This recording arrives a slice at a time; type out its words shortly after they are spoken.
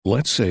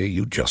Let's say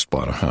you just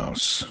bought a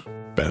house.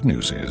 Bad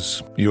news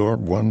is, you're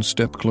one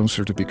step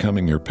closer to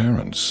becoming your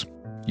parents.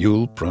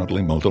 You'll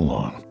proudly mow the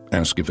lawn,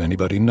 ask if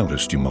anybody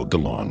noticed you mowed the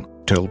lawn,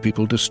 tell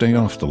people to stay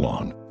off the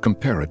lawn,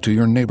 compare it to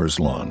your neighbor's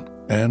lawn,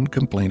 and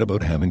complain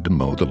about having to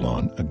mow the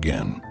lawn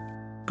again.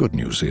 Good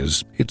news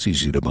is, it's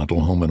easy to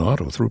bundle home and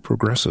auto through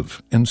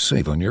Progressive and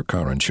save on your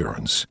car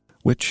insurance,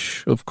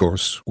 which, of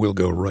course, will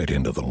go right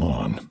into the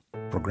lawn.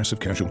 Progressive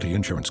Casualty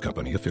Insurance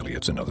Company,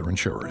 affiliates, and other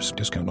insurers.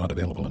 Discount not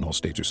available in all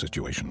states or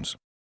situations.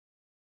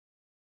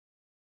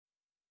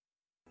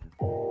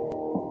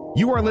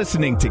 You are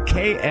listening to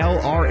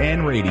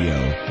KLRN Radio,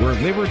 where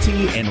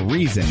liberty and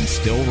reason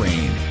still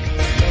reign.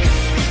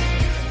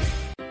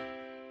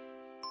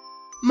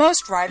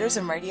 Most writers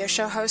and radio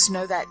show hosts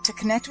know that to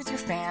connect with your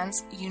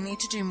fans, you need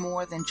to do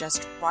more than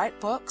just write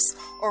books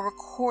or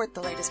record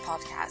the latest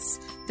podcasts.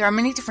 There are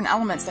many different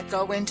elements that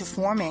go into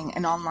forming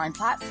an online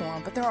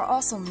platform, but there are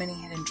also many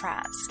hidden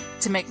traps.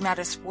 To make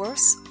matters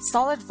worse,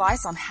 solid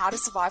advice on how to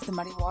survive the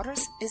muddy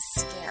waters is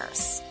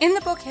scarce. In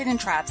the book Hidden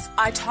Traps,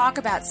 I talk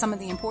about some of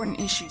the important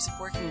issues of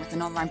working with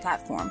an online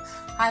platform,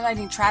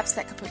 highlighting traps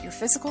that could put your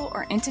physical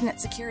or internet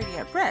security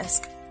at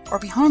risk, or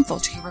be harmful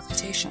to your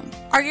reputation.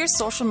 Are your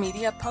social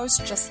media posts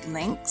just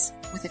links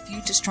with a few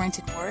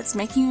disjointed words,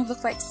 making you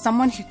look like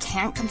someone who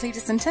can't complete a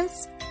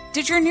sentence?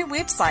 Did your new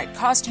website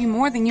cost you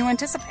more than you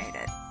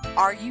anticipated?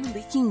 Are you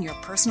leaking your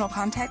personal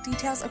contact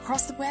details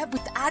across the web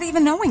without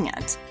even knowing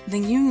it?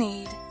 Then you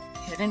need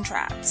Hidden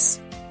Traps.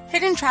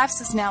 Hidden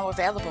Traps is now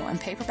available in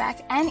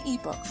paperback and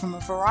ebook from a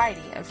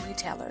variety of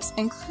retailers,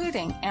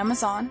 including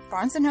Amazon,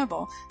 Barnes &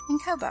 Noble,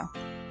 and Kobo.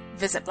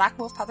 Visit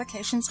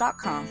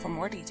blackwolfpublications.com for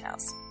more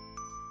details.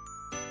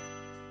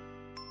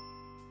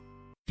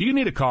 Do you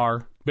need a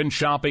car? Been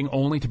shopping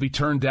only to be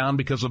turned down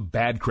because of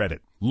bad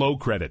credit, low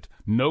credit,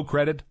 no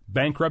credit,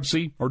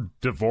 bankruptcy, or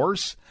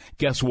divorce?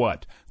 Guess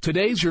what?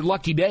 Today's your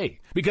lucky day,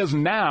 because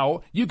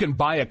now you can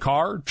buy a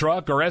car,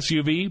 truck, or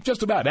SUV,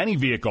 just about any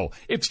vehicle.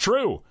 It's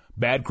true.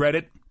 Bad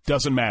credit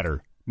doesn't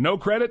matter. No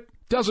credit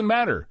doesn't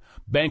matter.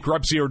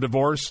 Bankruptcy or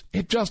divorce,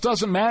 it just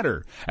doesn't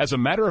matter. As a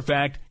matter of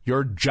fact,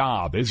 your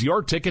job is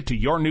your ticket to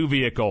your new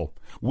vehicle.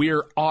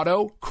 We're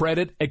Auto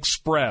Credit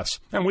Express,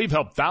 and we've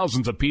helped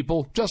thousands of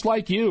people just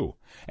like you.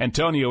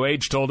 Antonio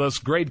H. told us,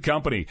 great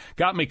company,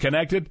 got me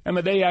connected, and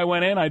the day I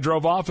went in, I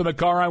drove off in the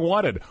car I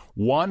wanted.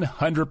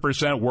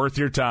 100% worth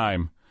your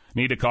time.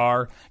 Need a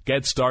car?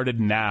 Get started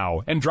now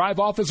and drive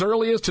off as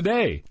early as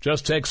today.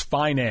 Just text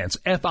FINANCE,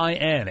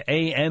 FINANCE,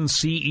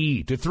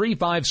 to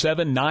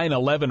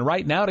 357-911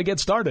 right now to get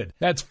started.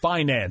 That's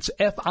FINANCE,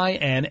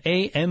 FINANCE,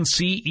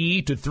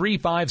 to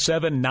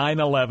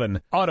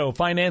 357-911. Auto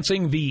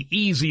financing the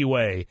easy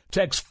way.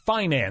 Text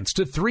FINANCE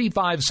to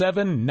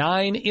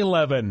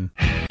 357-911.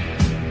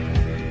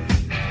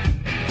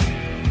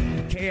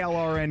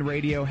 KLRN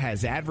Radio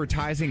has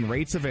advertising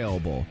rates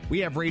available. We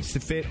have rates to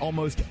fit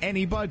almost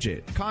any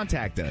budget.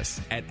 Contact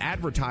us at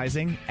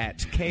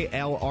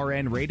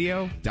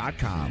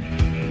advertising@klrnradio.com.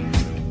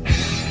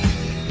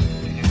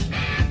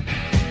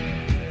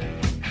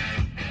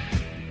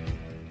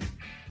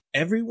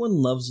 Everyone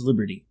loves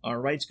liberty.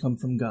 Our rights come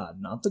from God,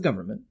 not the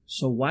government.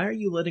 So why are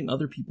you letting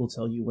other people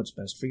tell you what's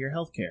best for your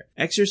healthcare?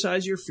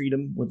 Exercise your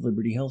freedom with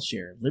Liberty Health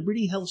Share.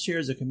 Liberty Health Share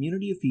is a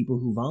community of people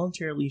who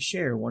voluntarily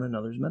share one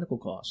another's medical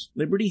costs.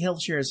 Liberty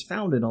Health Share is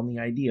founded on the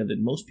idea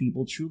that most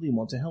people truly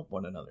want to help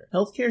one another.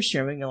 Healthcare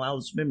sharing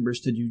allows members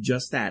to do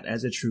just that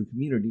as a true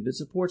community that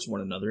supports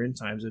one another in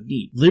times of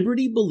need.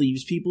 Liberty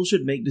believes people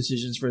should make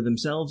decisions for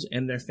themselves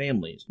and their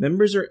families.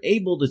 Members are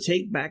able to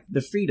take back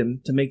the freedom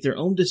to make their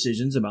own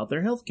decisions about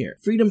their healthcare.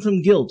 Freedom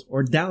from guilt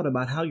or doubt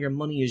about how your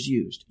money is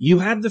used. You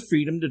have the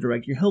freedom to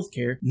direct your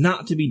healthcare,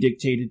 not to be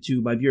dictated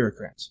to by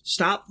bureaucrats.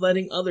 Stop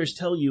letting others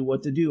tell you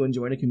what to do and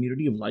join a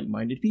community of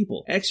like-minded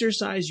people.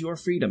 Exercise your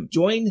freedom.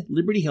 Join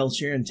Liberty Health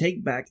Share and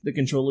take back the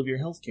control of your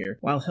healthcare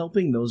while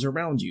helping those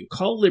around you.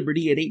 Call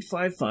Liberty at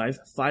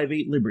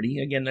 855-58-LIBERTY.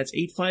 Again, that's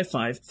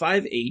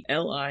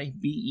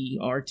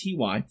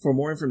 855-58-LIBERTY for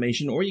more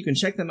information, or you can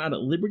check them out at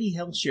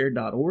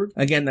libertyhealthshare.org.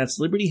 Again, that's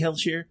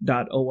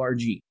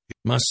libertyhealthshare.org.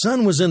 My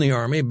son was in the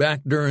Army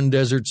back during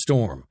Desert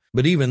Storm,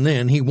 but even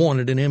then he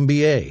wanted an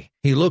MBA.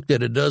 He looked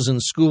at a dozen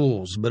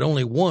schools, but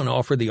only one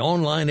offered the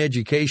online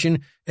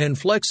education and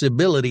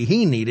flexibility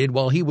he needed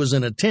while he was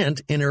in a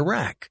tent in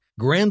Iraq.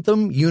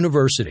 Grantham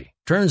University.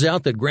 Turns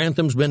out that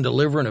Grantham's been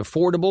delivering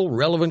affordable,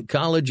 relevant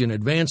college and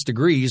advanced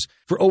degrees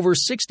for over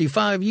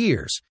 65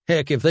 years.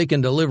 Heck, if they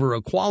can deliver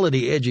a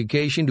quality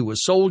education to a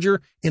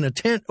soldier in a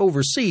tent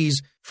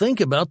overseas, think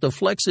about the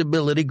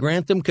flexibility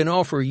Grantham can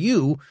offer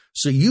you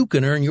so you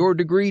can earn your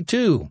degree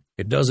too.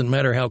 It doesn't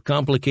matter how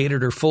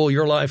complicated or full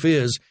your life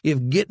is.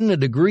 If getting a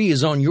degree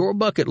is on your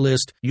bucket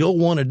list, you'll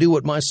want to do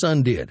what my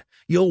son did.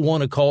 You'll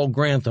want to call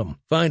Grantham.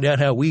 Find out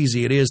how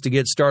easy it is to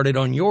get started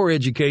on your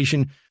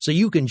education so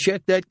you can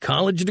check that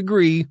college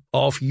degree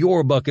off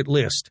your bucket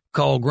list.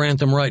 Call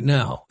Grantham right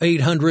now,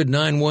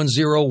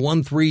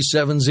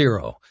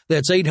 800-910-1370.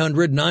 That's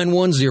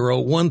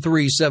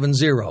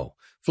 800-910-1370.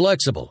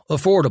 Flexible,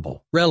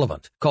 affordable,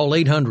 relevant. Call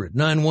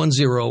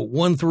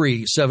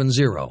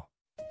 800-910-1370.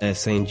 At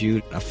St.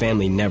 Jude, a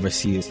family never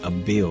sees a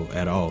bill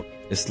at all.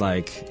 It's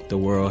like the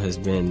world has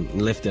been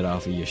lifted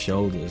off of your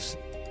shoulders.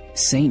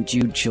 St.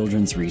 Jude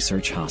Children's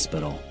Research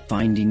Hospital.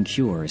 Finding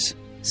cures.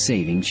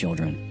 Saving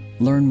children.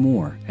 Learn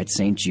more at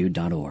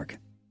stjude.org.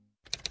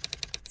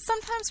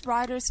 Sometimes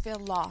riders feel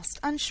lost,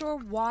 unsure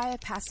why a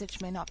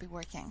passage may not be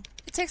working.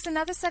 It takes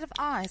another set of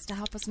eyes to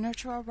help us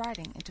nurture our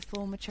writing into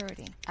full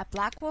maturity. At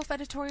Black Wolf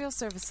Editorial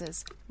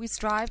Services, we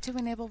strive to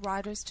enable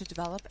writers to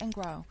develop and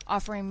grow,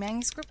 offering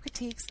manuscript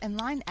critiques and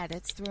line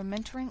edits through a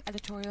mentoring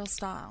editorial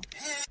style.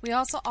 We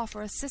also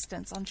offer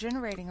assistance on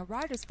generating a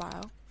writer's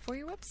bio for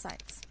your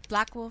websites.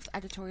 Black Wolf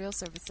Editorial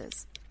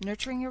Services,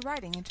 nurturing your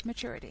writing into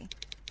maturity.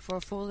 For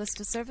a full list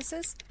of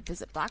services,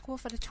 visit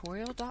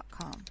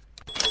blackwolfeditorial.com.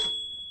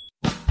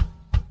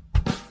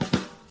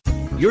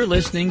 You're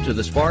listening to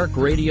the Spark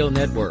Radio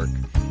Network,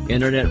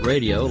 internet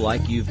radio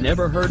like you've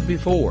never heard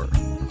before.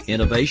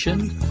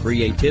 Innovation,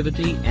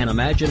 creativity, and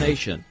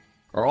imagination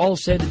are all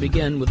said to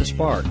begin with a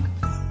spark.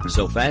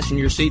 So fasten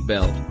your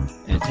seatbelt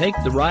and take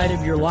the ride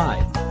of your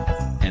life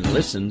and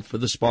listen for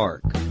the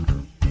spark.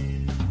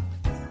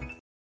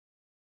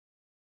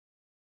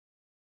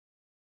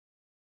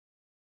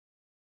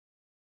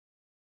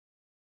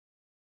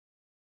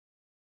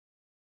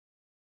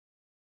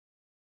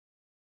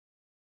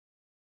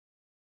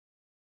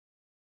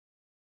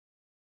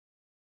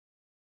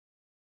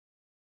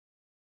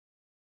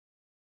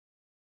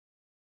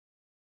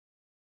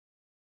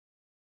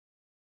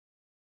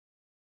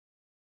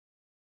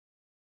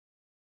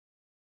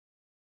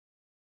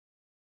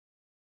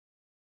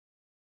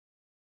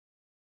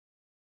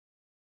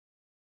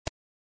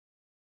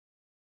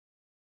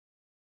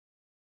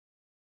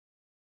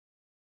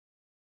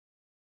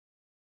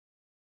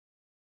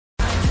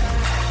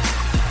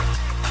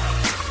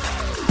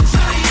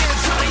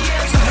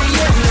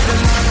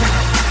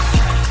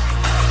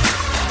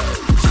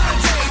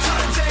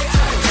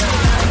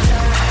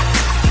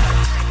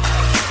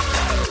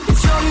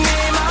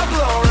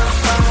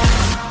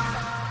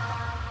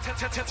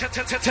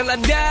 Till I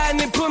die and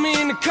they put me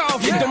in the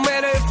coffin. It don't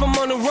matter if I'm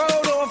on the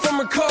road or if I'm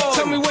recording.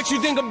 Tell me what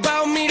you think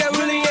about me, that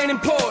really ain't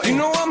important. You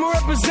know I'm a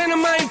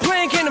representative, I ain't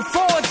playing, can't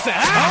afford to.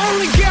 I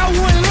only got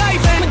one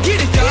life, I'ma get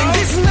it though. And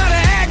this is not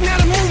an act,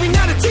 not a movie,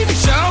 not a TV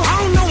show. I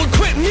don't know what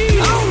quit me,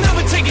 I don't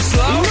never take it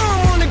slow. You know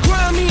I'm on the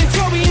grind, me and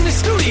Toby in the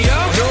studio.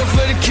 Do it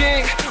for the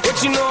king, what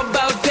you know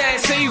about that?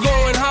 Say you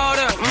going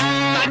harder,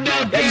 I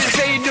doubt that. You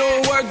say you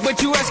doing work,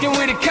 but you asking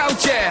where the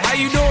couch at. How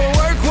you doing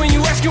work when you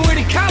asking where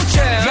the couch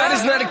at? God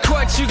is not a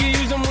crutch, you can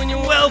use them when you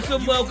want.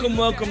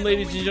 Welcome,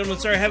 ladies and gentlemen.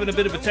 Sorry, having a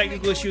bit of a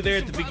technical issue there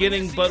at the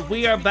beginning, but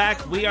we are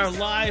back. We are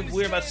live.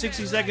 We're about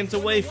 60 seconds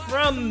away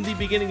from the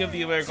beginning of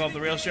the America Off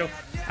the Rails show.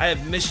 I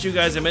have missed you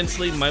guys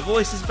immensely. My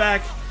voice is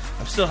back.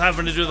 I'm still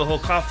having to do the whole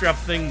cough drop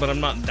thing, but I'm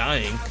not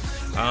dying.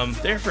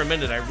 There for a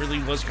minute, I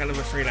really was kind of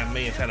afraid I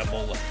may have had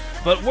Ebola.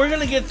 But we're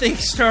going to get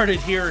things started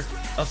here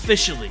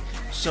officially.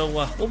 So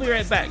we'll be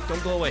right back.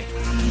 Don't go away.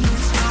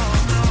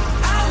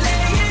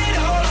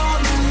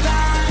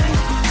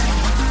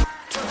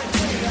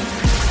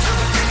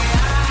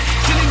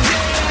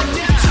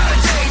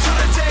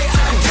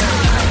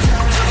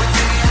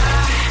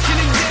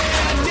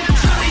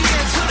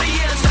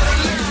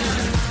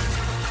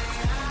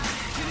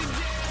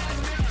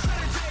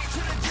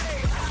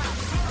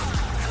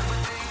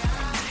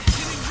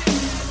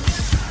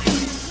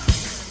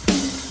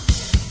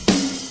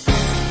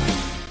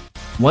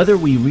 Whether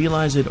we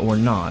realize it or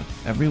not,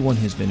 everyone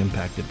has been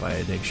impacted by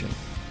addiction.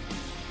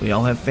 We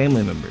all have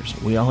family members,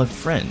 we all have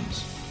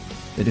friends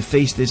that have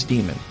faced this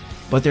demon.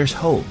 But there's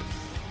hope.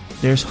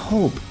 There's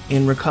hope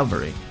in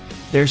recovery.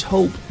 There's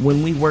hope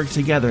when we work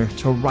together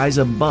to rise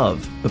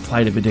above the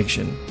plight of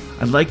addiction.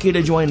 I'd like you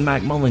to join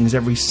Mac Mullings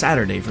every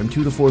Saturday from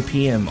 2 to 4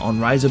 p.m.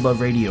 on Rise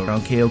Above Radio on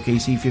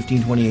KOKC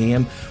 1520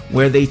 AM,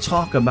 where they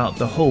talk about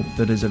the hope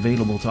that is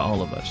available to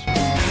all of us.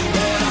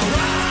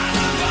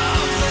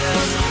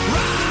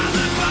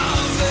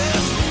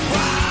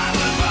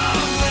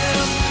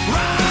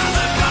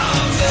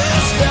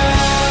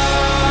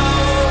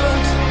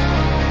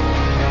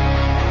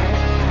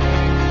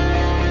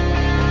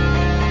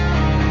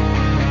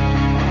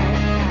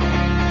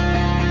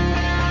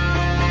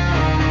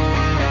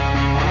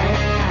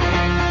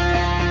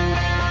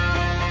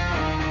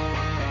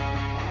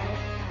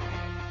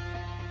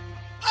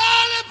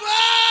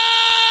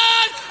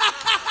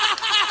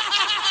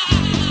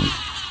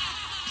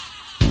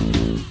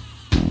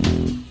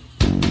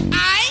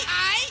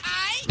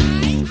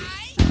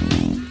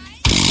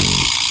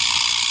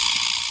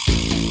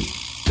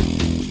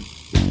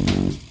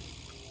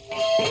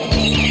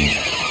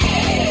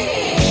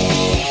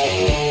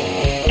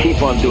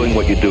 On doing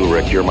what you do,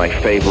 Rick. You're my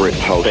favorite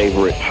host.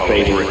 Favorite host.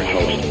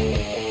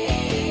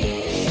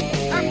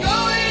 I'm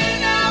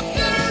going off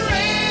the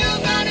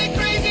rails on a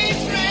crazy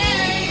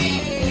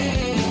train.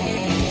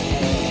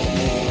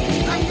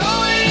 I'm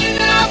going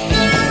off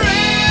the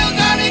rails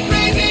on a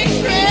crazy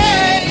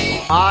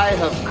train. I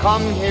have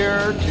come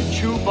here to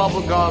chew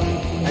bubblegum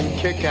and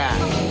kick ass.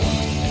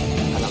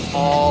 And I'm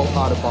all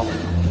out of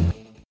bubblegum.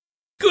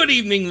 Good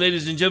evening,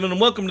 ladies and gentlemen, and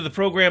welcome to the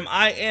program.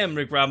 I am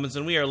Rick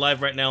Robinson. We are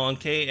live right now on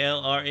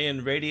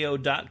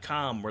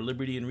KLRNradio.com, where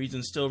liberty and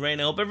reason still reign.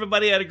 I hope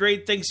everybody had a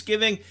great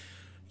Thanksgiving.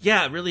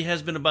 Yeah, it really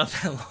has been about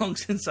that long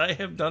since I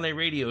have done a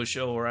radio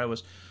show where I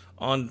was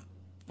on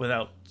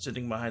without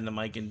sitting behind the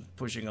mic and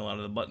pushing a lot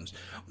of the buttons.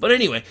 But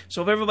anyway,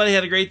 so if everybody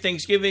had a great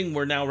Thanksgiving,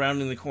 we're now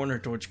rounding the corner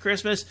towards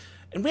Christmas.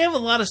 And we have a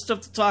lot of stuff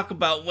to talk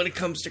about when it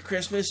comes to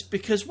Christmas,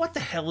 because what the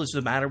hell is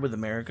the matter with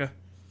America?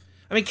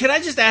 I mean, can I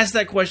just ask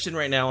that question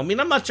right now? I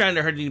mean, I'm not trying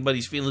to hurt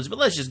anybody's feelings, but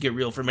let's just get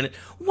real for a minute.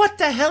 What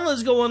the hell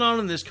is going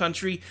on in this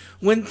country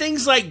when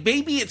things like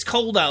 "Baby, It's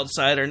Cold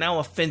Outside" are now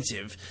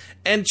offensive,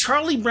 and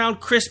Charlie Brown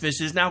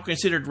Christmas is now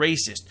considered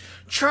racist?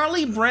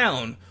 Charlie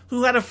Brown,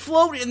 who had a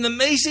float in the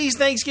Macy's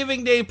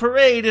Thanksgiving Day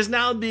Parade, is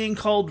now being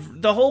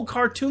called, the whole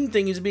cartoon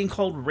thing is being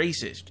called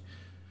racist.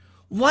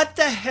 What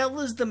the hell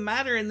is the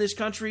matter in this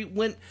country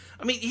when,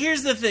 I mean,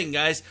 here's the thing,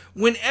 guys.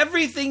 When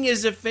everything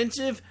is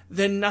offensive,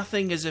 then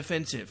nothing is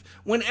offensive.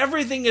 When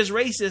everything is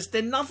racist,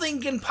 then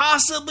nothing can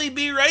possibly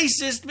be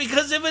racist,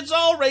 because if it's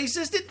all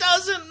racist, it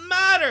doesn't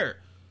matter.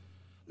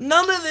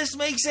 None of this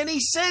makes any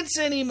sense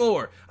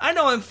anymore. I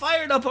know I'm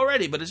fired up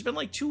already, but it's been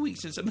like 2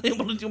 weeks since I've been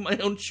able to do my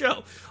own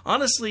show.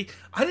 Honestly,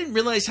 I didn't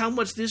realize how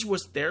much this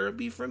was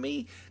therapy for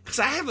me, because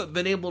I haven't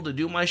been able to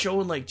do my show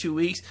in like 2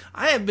 weeks.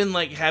 I have been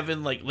like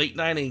having like late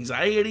night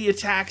anxiety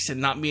attacks and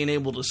not being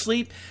able to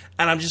sleep,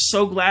 and I'm just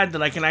so glad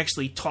that I can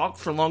actually talk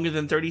for longer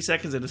than 30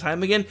 seconds at a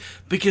time again,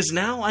 because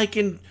now I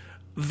can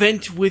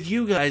vent with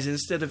you guys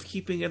instead of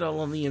keeping it all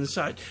on the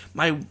inside.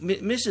 My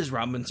Mrs.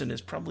 Robinson is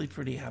probably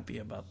pretty happy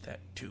about that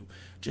too,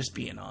 just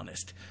being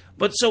honest.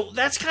 But so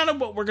that's kind of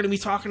what we're going to be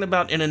talking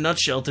about in a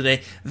nutshell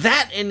today.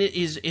 That, and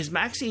is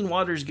Maxine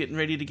Waters getting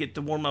ready to get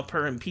to warm up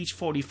her Impeach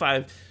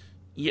 45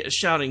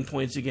 shouting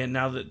points again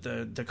now that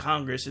the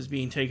Congress is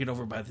being taken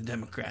over by the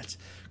Democrats.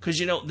 Because,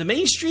 you know, the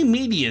mainstream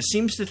media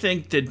seems to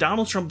think that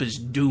Donald Trump is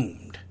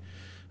doomed.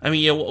 I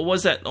mean, you know, what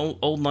was that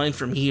old line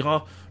from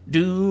Hee-Haw?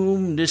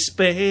 Doom,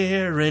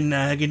 despair, and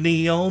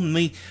agony on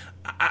me.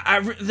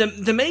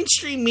 The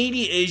mainstream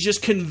media is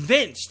just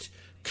convinced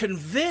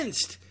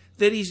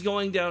that he's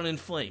going down in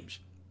flames.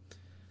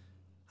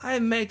 I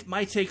have made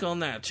my take on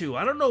that too.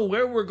 I don't know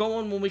where we're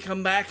going when we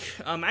come back.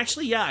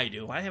 Actually, yeah, I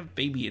do. I have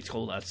 "Baby, It's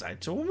Cold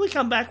Outside." So when we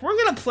come back, we're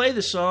gonna play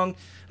the song.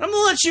 And I'm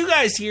gonna let you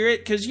guys hear it,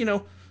 because, you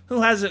know,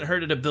 who hasn't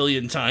heard it a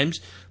billion times?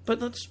 But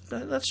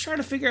let's try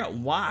to figure out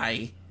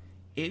why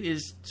it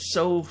is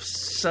so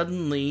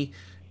suddenly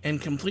and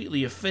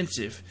completely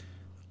offensive.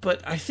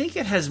 But I think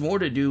it has more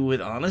to do with,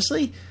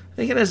 honestly, I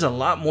think it has a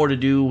lot more to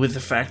do with the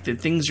fact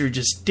that things are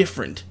just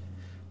different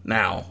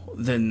now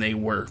than they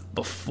were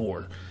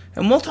before.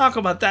 And we'll talk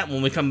about that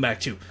when we come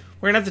back too.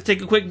 We're going to have to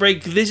take a quick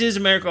break. This is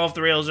America Off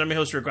the Rails. I'm your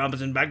host, Rick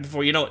Robinson. Back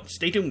before you know it.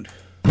 Stay tuned.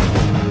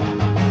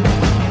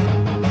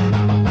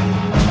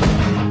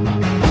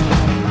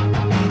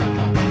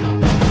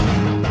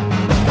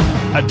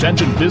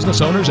 Attention business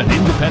owners and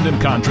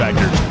independent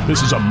contractors.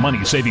 This is a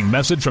money-saving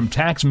message from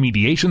Tax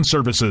Mediation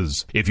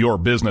Services. If your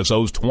business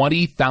owes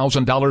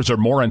 $20,000 or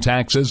more in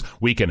taxes,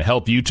 we can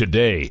help you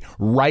today,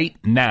 right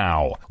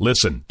now.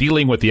 Listen,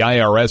 dealing with the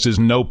IRS is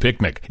no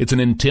picnic. It's an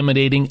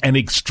intimidating and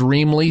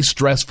extremely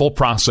stressful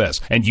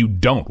process, and you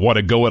don't want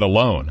to go it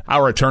alone.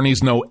 Our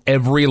attorneys know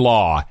every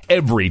law,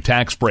 every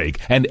tax break,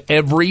 and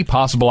every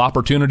possible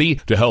opportunity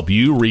to help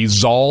you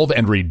resolve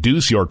and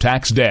reduce your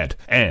tax debt.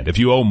 And if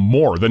you owe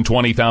more than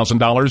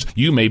 $20,000,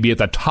 you may be at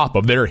the top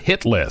of their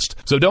hit list.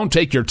 So don't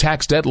take your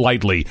tax debt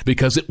lightly,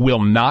 because it will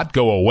not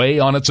go away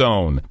on its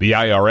own. The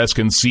IRS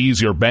can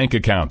seize your bank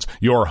accounts,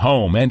 your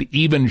home, and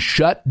even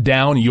shut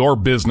down your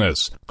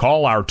business.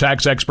 Call our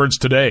tax experts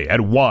today at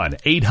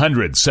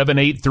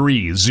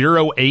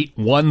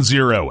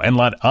 1-800-783-0810 and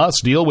let us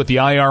deal with the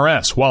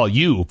IRS while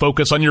you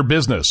focus on your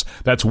business.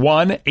 That's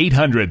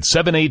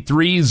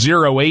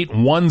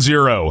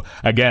 1-800-783-0810.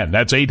 Again,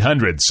 that's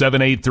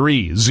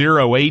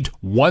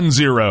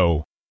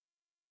 800-783-0810.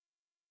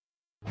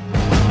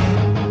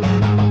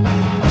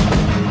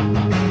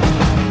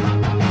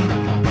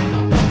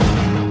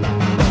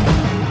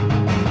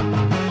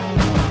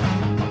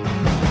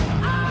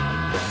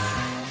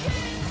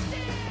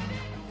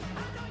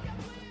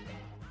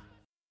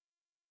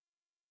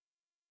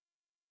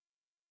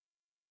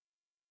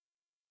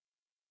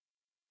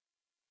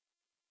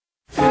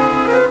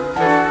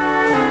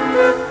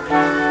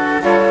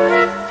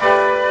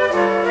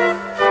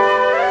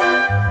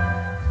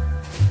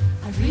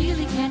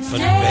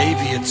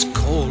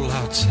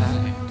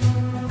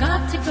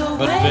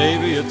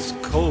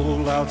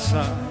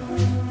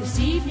 This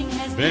evening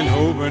has been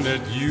hoping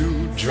that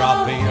you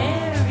drop in.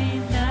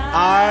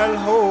 I'll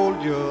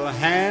hold your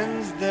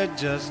hands, they're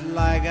just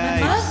like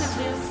ice.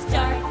 Mother will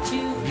start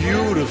to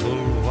beautiful,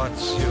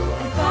 what's your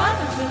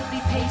father will be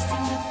pacing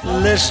the floor.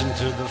 Listen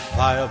to the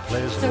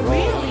fireplace so roar.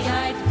 Really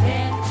I'd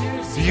better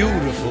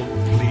beautiful,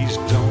 please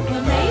don't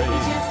well, hurry. maybe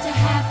just a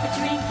half a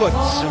drink Put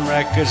more. some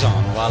records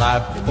on while I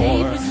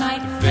pour.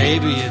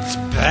 Baby, it's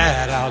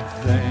bad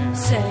out there.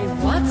 Say,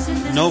 what's in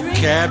this No drink?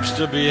 cabs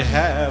to be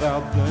had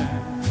out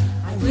there.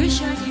 I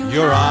wish I knew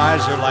Your how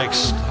eyes are like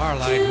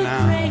starlight to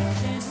now. break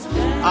the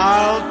spell.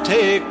 I'll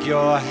take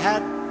your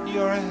hat,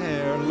 your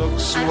hair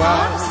looks And swell.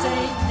 I'll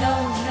say no,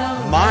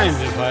 no. Mind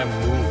if I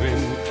move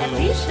in At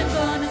least close? I'm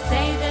gonna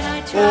say that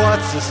I tried.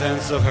 What's the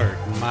sense of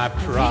hurting my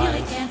pride?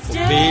 really can't Well,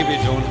 stay. baby,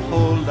 don't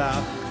hold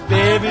out.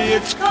 Baby,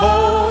 it's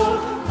cold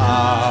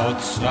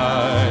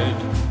outside.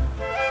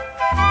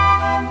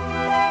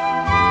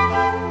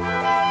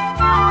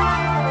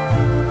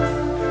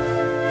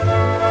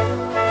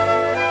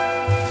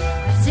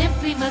 I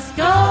simply must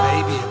go.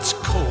 Baby, it's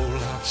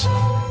cold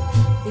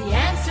outside. The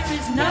answer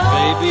is no.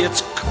 Baby,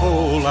 it's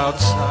cold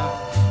outside.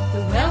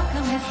 The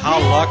welcome has How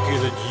been lucky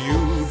that you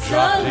so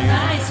dropped in.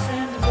 nice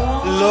and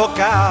warm. Look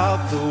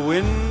out the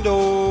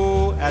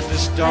window at the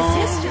My storm.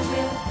 sister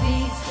will be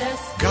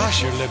suspicious.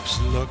 Gosh, your lips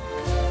look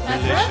My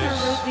brother will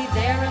delicious. be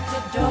there at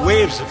the door.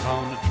 Waves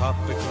upon the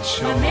tropical My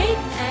shore.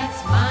 maiden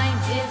aunt's mind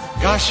is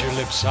Gosh, your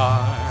lips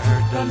are Or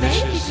maybe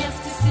delicious.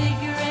 just a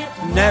cigarette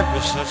more. Never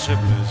such a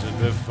blizzard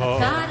before.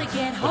 Gotta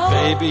get But home.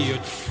 baby,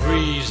 you'd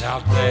freeze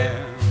out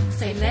there.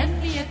 Say,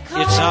 lend me a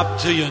coat. It's up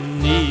to your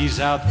knees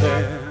out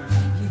there.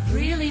 You've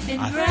really been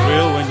I great.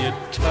 thrill when you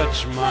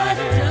touch my But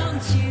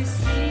hand. don't you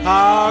see?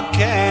 How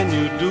can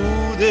you do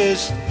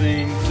this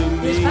thing to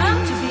There's me?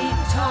 bound to be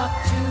talk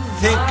to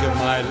Think of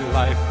my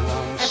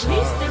lifelong At least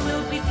sorrow. there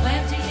will be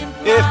plenty If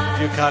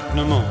implied. you got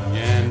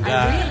pneumonia and I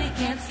die, really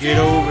can't get stay.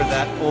 over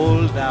that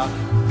old doubt.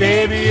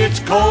 Baby, it's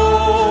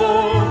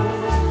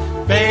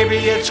cold. Baby,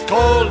 it's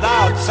cold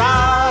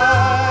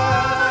outside.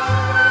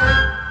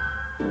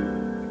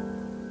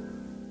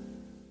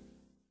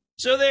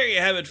 So there you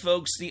have it,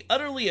 folks. The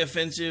utterly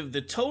offensive,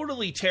 the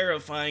totally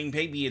terrifying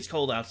Baby It's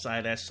Cold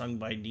Outside as sung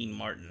by Dean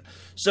Martin.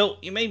 So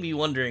you may be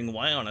wondering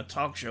why on a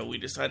talk show we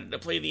decided to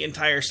play the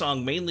entire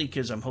song, mainly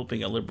because I'm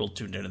hoping a liberal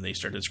tuned in and they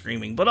started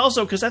screaming, but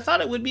also because I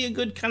thought it would be a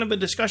good kind of a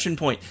discussion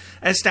point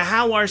as to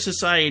how our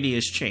society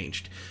has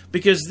changed.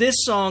 Because this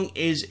song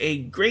is a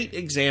great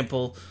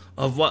example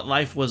of what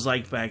life was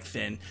like back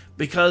then,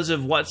 because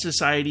of what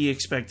society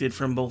expected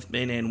from both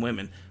men and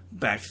women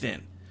back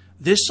then.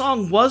 This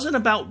song wasn't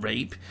about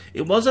rape.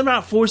 It wasn't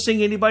about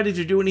forcing anybody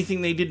to do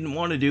anything they didn't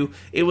want to do.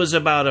 It was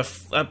about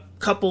a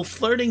couple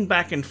flirting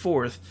back and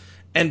forth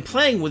and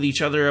playing with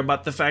each other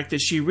about the fact that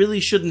she really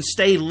shouldn't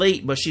stay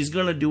late, but she's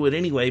going to do it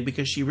anyway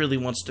because she really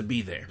wants to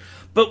be there.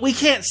 But we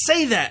can't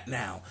say that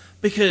now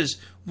because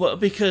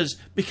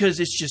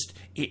it's just,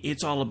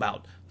 it's all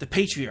about the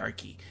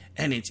patriarchy.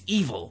 And it's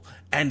evil,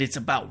 and it's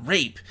about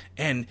rape,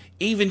 and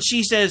even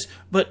she says,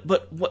 "But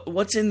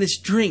what's in this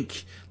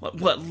drink?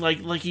 What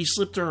like he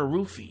slipped her a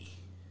roofie."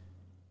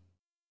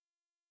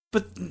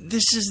 But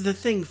this is the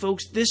thing,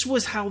 folks. This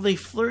was how they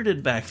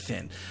flirted back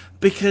then,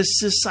 because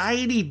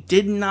society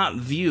did not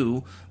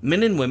view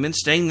men and women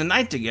staying the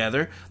night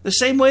together the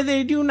same way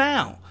they do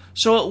now.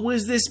 So it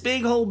was this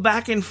big whole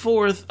back and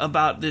forth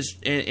about this,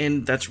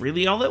 and that's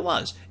really all it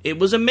was. It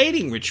was a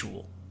mating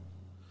ritual.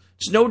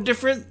 It's no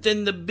different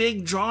than the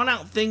big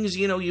drawn-out things,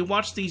 you know, you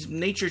watch these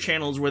nature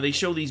channels where they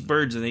show these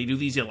birds and they do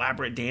these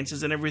elaborate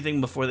dances and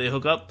everything before they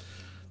hook up.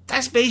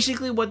 That's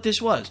basically what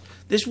this was.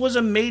 This was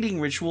a mating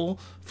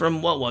ritual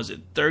from, what was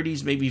it,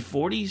 30s, maybe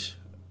 40s?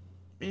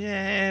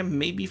 Yeah,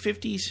 maybe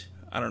 50s?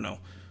 I don't know.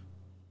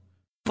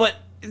 But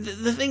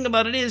the thing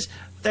about it is,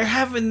 they're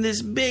having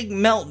this big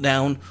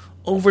meltdown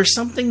over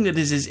something that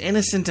is as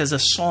innocent as a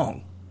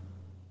song.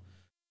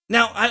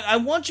 Now, I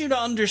want you to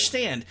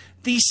understand,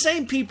 these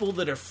same people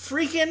that are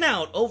freaking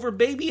out over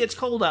Baby It's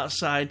Cold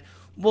Outside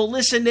will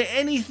listen to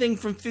anything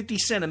from 50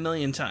 Cent a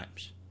million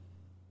times.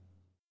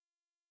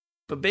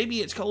 But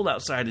Baby It's Cold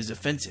Outside is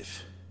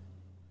offensive.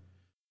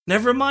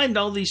 Never mind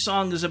all these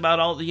songs about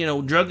all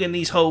the, drugging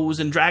these hoes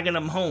and dragging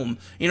them home.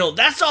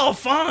 That's all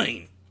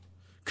fine.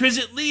 Because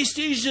at least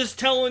he's just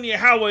telling you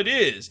how it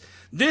is.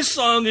 This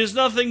song is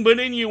nothing but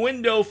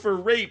innuendo for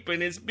rape,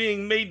 and it's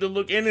being made to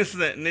look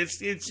innocent, and it's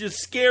just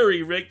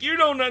scary, Rick. You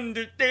don't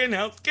understand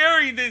how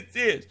scary this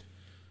is.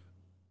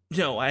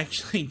 No, I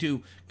actually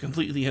do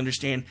completely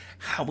understand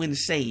how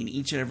insane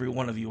each and every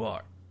one of you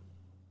are.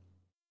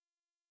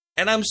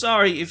 And I'm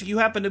sorry, if you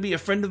happen to be a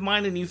friend of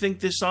mine and you think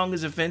this song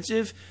is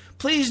offensive,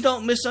 please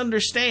don't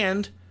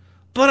misunderstand,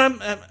 but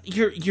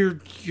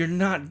you're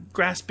not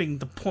grasping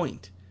the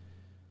point.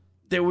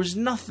 There was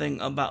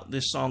nothing about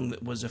this song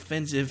that was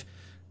offensive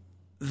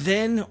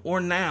then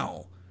or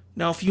now.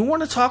 Now, if you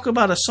want to talk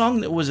about a song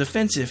that was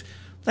offensive,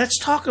 let's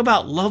talk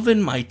about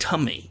Lovin' My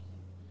Tummy.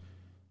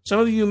 Some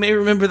of you may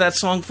remember that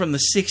song from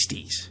the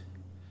 60s.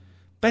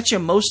 Bet you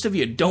most of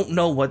you don't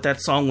know what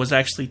that song was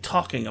actually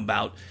talking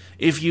about.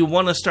 If you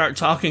want to start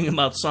talking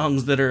about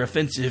songs that are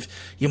offensive,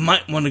 you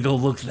might want to go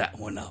look that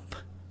one up.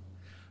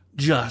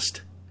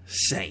 Just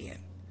saying.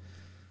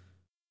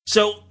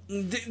 So,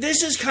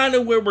 this is kind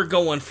of where we're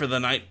going for the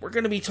night. We're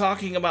going to be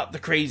talking about the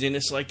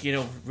craziness, like,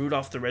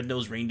 Rudolph the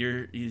Red-Nosed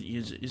Reindeer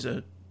is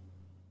a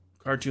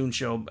cartoon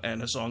show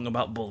and a song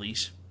about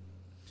bullies.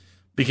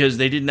 Because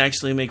they didn't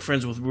actually make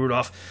friends with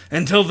Rudolph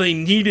until they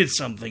needed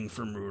something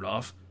from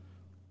Rudolph.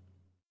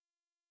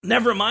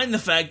 Never mind the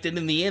fact that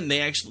in the end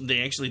they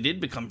actually did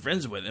become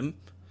friends with him.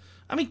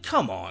 I mean,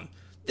 come on.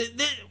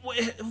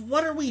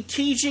 What are we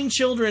teaching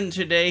children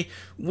today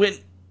when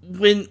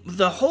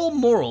the whole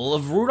moral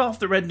of Rudolph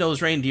the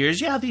Red-Nosed Reindeer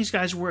is, yeah, these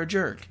guys were a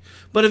jerk.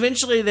 But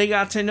eventually they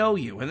got to know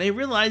you, and they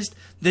realized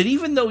that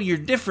even though you're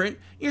different,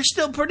 you're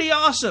still pretty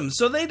awesome.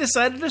 So they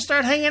decided to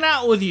start hanging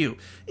out with you.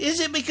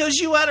 Is it because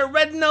you had a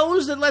red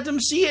nose that let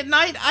them see at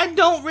night? I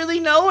don't really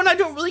know, and I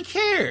don't really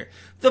care.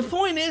 The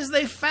point is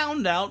they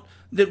found out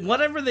that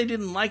whatever they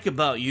didn't like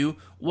about you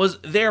was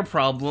their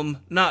problem,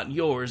 not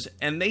yours,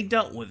 and they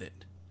dealt with it.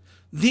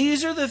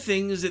 These are the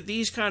things that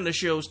these kind of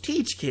shows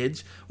teach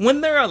kids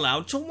when they're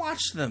allowed to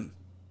watch them.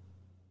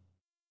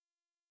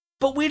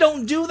 But we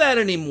don't do that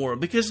anymore,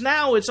 because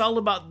now it's all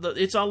about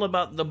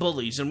the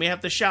bullies, and we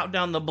have to shout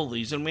down the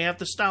bullies, and we have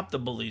to stop the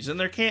bullies, and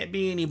there can't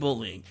be any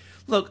bullying.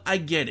 Look, I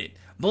get it.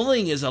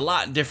 Bullying is a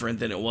lot different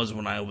than it was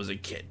when I was a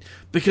kid,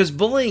 because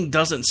bullying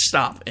doesn't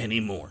stop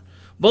anymore.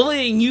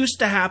 Bullying used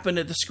to happen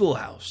at the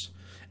schoolhouse,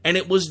 and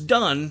it was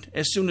done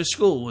as soon as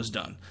school was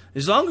done.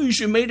 As long as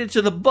you made it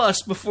to the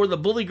bus before the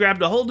bully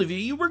grabbed a hold of you,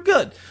 you were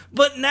good.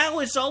 But now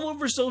it's all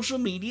over social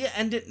media,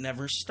 and it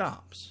never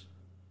stops.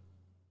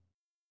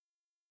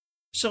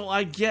 So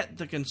I get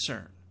the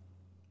concern.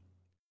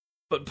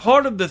 But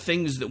part of the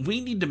things that we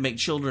need to make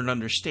children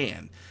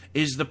understand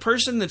is the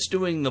person that's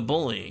doing the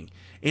bullying,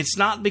 it's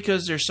not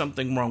because there's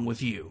something wrong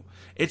with you.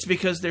 It's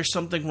because there's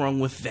something wrong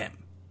with them.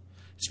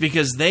 It's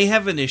because they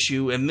have an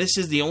issue, and this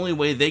is the only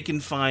way they can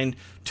find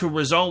to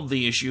resolve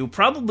the issue,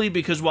 probably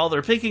because while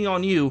they're picking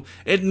on you,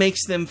 it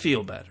makes them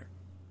feel better.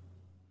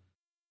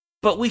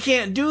 But we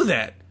can't do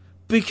that,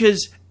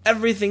 because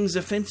everything's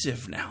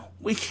offensive now.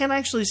 We can't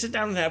actually sit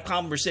down and have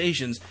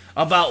conversations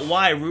about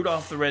why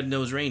Rudolph the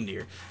Red-Nosed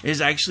Reindeer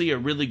is actually a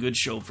really good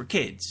show for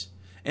kids,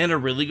 and a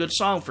really good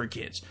song for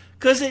kids.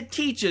 Because it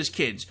teaches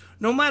kids,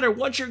 no matter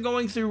what you're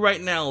going through right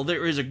now,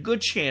 there is a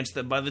good chance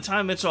that by the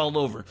time it's all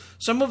over,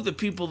 some of the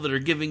people that are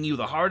giving you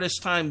the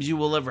hardest times you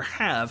will ever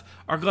have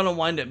are going to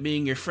wind up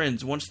being your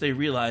friends once they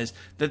realize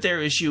that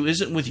their issue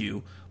isn't with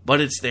you,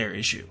 but it's their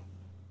issue.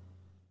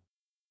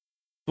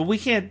 But we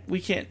can't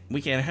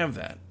have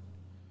that,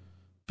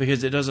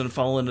 because it doesn't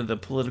fall into the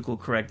political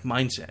correct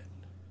mindset.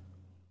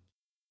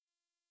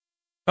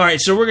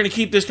 Alright, so we're going to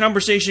keep this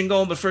conversation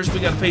going, but first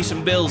we got to pay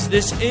some bills.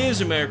 This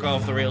is America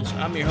Off the Rails.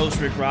 I'm your host,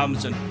 Rick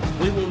Robinson.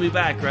 We will be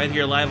back right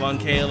here live on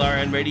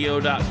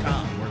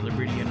KLRNradio.com, where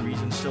liberty and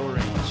reason still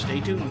reign. Stay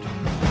tuned.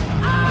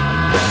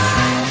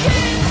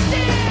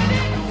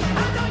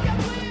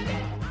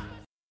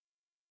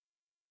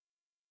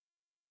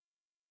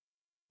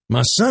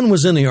 My son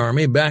was in the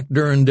Army back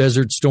during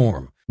Desert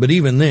Storm, but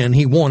even then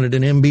he wanted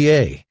an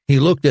MBA. He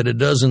looked at a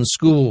dozen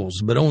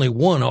schools, but only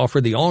one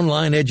offered the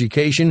online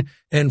education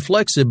and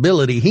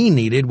flexibility he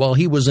needed while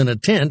he was in a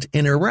tent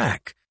in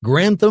Iraq,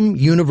 Grantham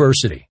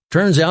University.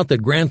 Turns out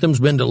that Grantham's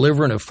been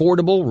delivering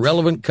affordable,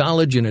 relevant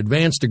college and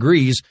advanced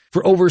degrees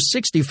for over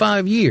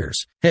 65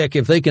 years. Heck,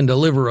 if they can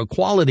deliver a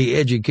quality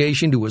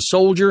education to a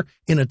soldier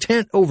in a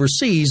tent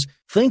overseas,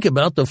 think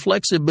about the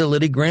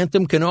flexibility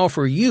Grantham can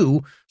offer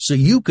you so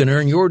you can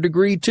earn your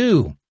degree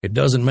too. It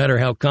doesn't matter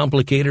how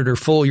complicated or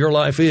full your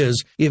life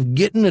is. If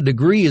getting a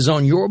degree is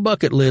on your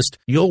bucket list,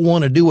 you'll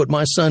want to do what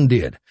my son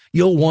did.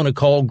 You'll want to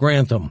call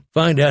Grantham.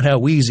 Find out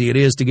how easy it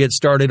is to get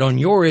started on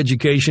your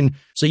education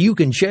so you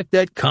can check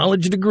that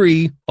college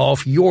degree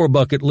off your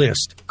bucket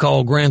list.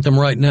 Call Grantham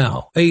right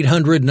now.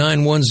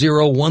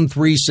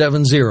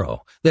 800-910-1370.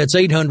 That's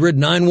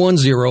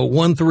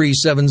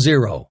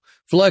 800-910-1370.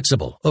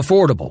 Flexible,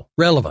 affordable,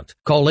 relevant.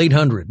 Call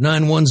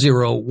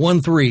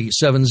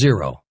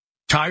 800-910-1370.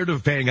 Tired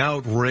of paying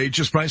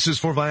outrageous prices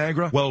for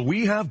Viagra? Well,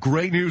 we have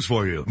great news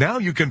for you. Now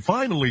you can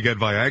finally get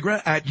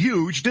Viagra at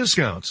huge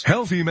discounts.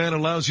 Healthy Man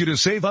allows you to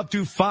save up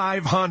to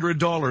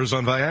 $500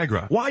 on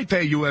Viagra. Why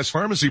pay U.S.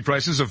 pharmacy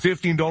prices of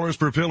 $15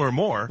 per pill or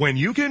more when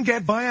you can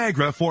get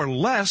Viagra for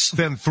less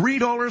than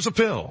 $3 a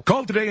pill?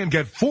 Call today and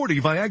get 40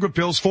 Viagra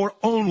pills for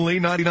only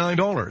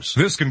 $99.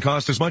 This can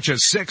cost as much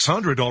as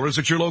 $600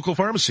 at your local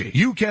pharmacy.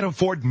 You can't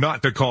afford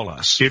not to call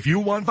us. If you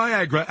want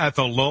Viagra at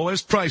the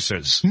lowest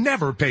prices,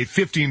 never pay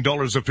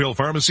 $15 a pill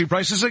pharmacy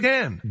prices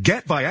again.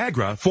 Get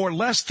Viagra for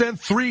less than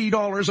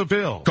 $3 a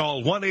pill.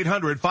 Call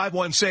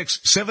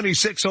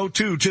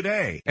 1-800-516-7602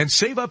 today and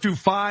save up to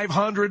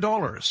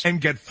 $500 and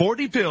get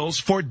 40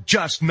 pills for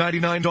just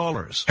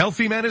 $99.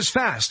 Healthy Man is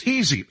fast,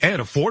 easy, and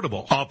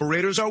affordable.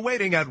 Operators are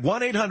waiting at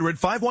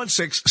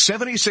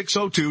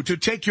 1-800-516-7602 to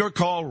take your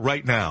call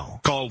right now.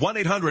 Call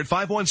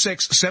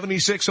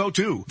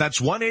 1-800-516-7602.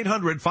 That's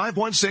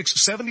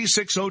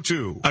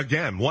 1-800-516-7602.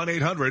 Again,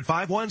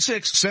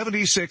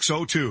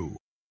 1-800-516-7602.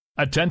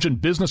 Attention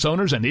business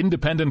owners and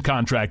independent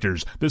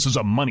contractors. This is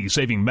a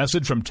money-saving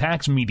message from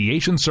Tax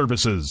Mediation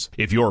Services.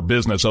 If your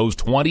business owes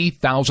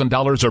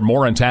 $20,000 or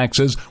more in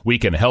taxes, we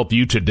can help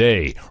you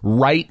today,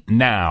 right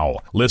now.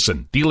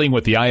 Listen, dealing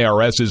with the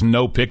IRS is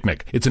no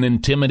picnic. It's an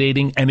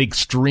intimidating and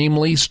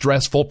extremely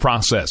stressful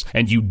process,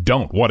 and you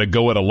don't want to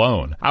go it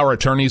alone. Our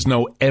attorneys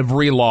know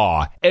every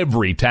law,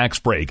 every tax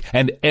break,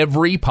 and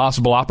every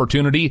possible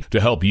opportunity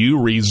to help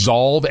you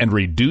resolve and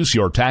reduce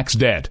your tax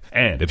debt.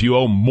 And if you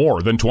owe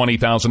more than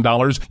 $20,000,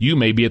 $1,000, you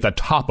may be at the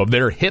top of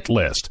their hit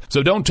list.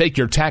 So don't take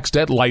your tax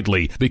debt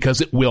lightly,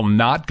 because it will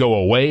not go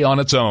away on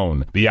its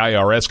own. The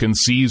IRS can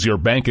seize your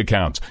bank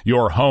accounts,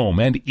 your home,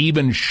 and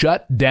even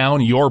shut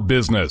down your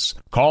business.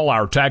 Call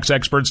our tax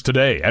experts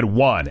today at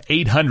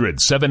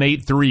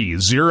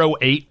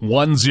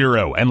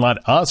 1-800-783-0810 and let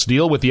us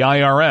deal with the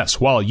IRS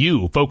while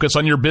you focus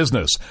on your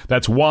business.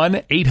 That's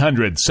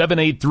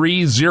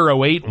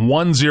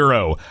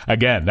 1-800-783-0810.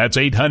 Again, that's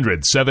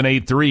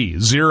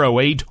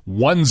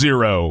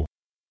 800-783-0810.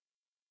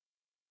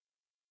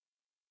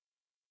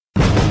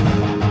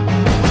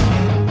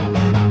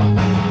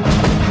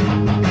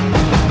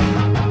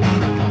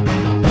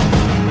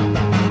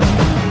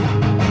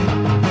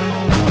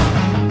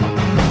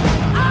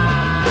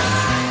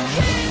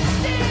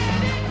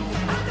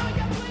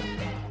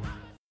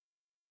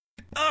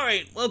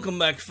 Welcome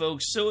back,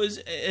 folks. So as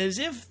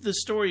if the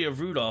story of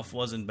Rudolph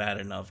wasn't bad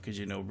enough, because,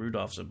 you know,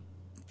 Rudolph's a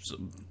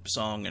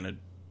song and a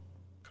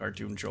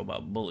cartoon show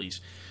about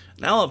bullies.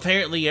 Now,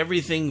 apparently,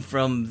 everything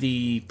from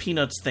the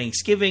Peanuts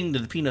Thanksgiving to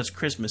the Peanuts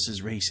Christmas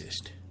is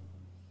racist.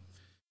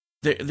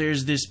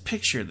 There's this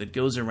picture that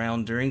goes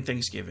around during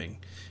Thanksgiving,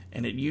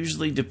 and it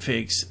usually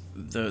depicts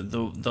the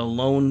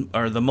lone,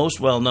 or the most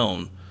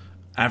well-known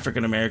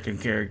African-American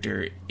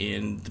character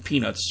in the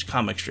Peanuts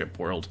comic strip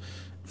world,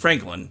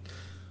 Franklin,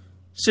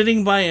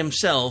 sitting by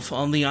himself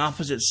on the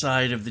opposite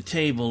side of the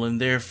table, and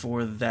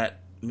therefore that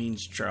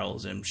means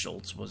Charles M.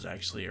 Schulz was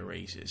actually a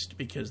racist,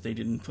 because they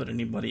didn't put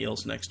anybody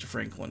else next to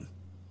Franklin.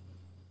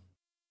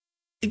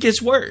 It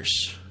gets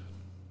worse,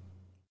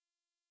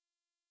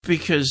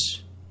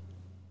 because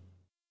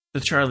the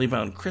Charlie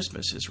Brown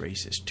Christmas is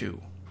racist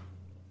too.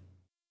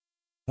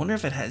 Wonder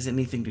if it has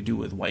anything to do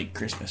with White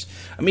Christmas.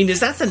 I mean,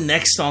 is that the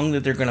next song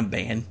that they're going to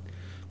ban?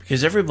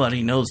 Because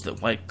everybody knows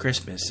that White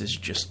Christmas is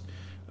just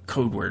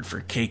code word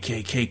for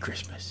KKK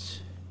Christmas.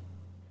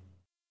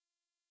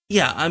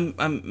 Yeah,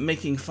 I'm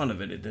making fun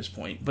of it at this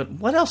point, but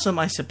what else am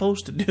I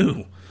supposed to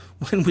do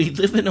when we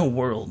live in a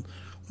world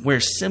where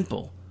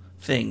simple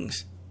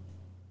things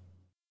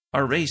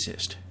are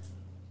racist?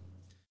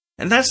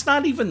 And that's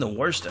not even the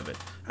worst of it.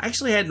 I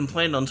actually hadn't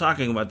planned on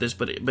talking about this,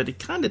 but it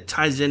kind of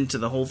ties into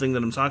the whole thing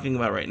that I'm talking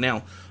about right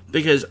now,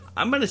 because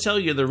I'm going to tell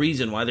you the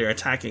reason why they're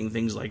attacking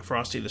things like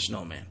Frosty the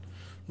Snowman,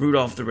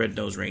 Rudolph the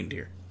Red-Nosed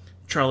Reindeer,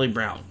 Charlie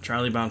Brown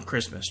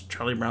Christmas,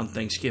 Charlie Brown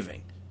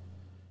Thanksgiving.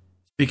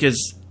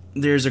 Because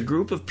there's a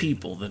group of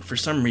people that for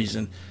some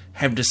reason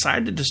have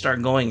decided to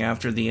start going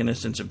after the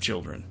innocence of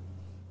children.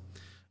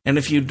 And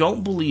if you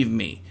don't believe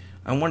me,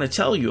 I want to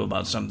tell you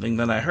about something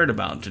that I heard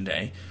about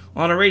today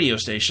on a radio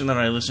station that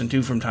I listen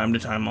to from time to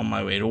time on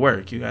my way to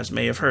work. You guys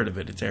may have heard of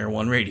it. It's Air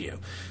One Radio.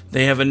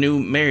 They have a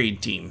new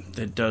married team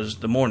that does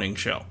the morning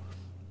show.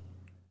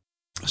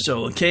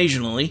 So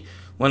occasionally,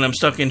 when I'm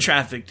stuck in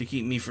traffic, to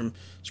keep me from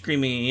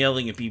screaming and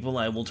yelling at people,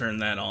 I will turn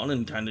that on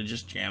and kind of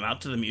just jam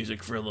out to the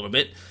music for a little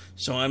bit,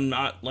 so I'm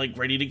not, like,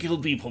 ready to kill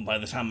people by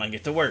the time I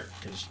get to work,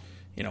 because,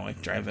 you know, I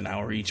drive an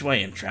hour each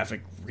way, and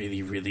traffic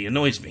really, really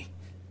annoys me.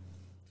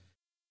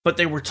 But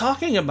they were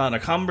talking about a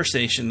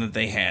conversation that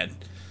they had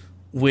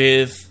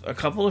with a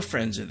couple of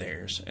friends of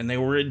theirs, and they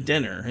were at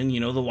dinner, and, you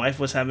know, the wife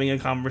was having a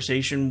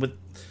conversation with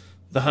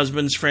the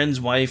husband's friend's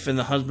wife, and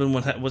the husband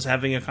was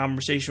having a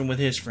conversation with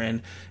his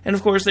friend. And,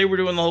 of course, they were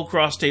doing the whole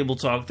cross-table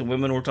talk. The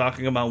women were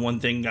talking about one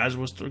thing, guys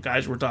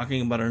were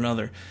talking about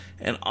another.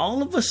 And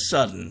all of a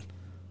sudden,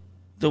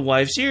 the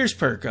wife's ears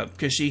perk up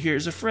because she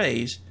hears a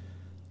phrase,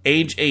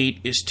 age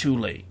 8 is too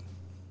late.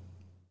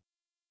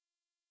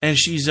 And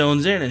she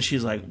zones in, and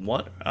she's like,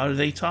 what are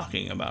they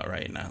talking about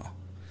right now?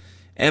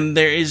 And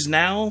there is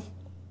now,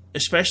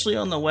 especially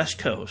on the West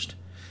Coast,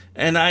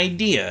 an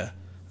idea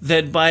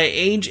that by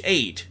age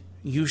 8,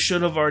 you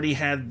should have already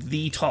had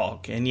the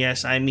talk, and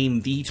yes, I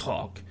mean the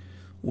talk,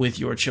 with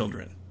your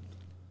children.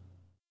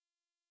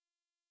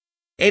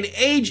 At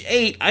age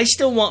 8, I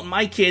still want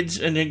my kids,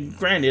 and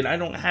granted, I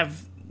don't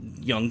have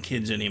young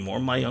kids anymore.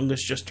 My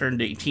youngest just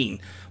turned 18.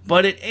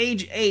 But at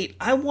age 8,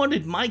 I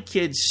wanted my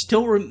kids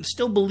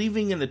still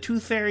believing in the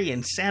Tooth Fairy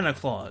and Santa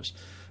Claus,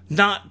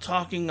 not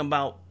talking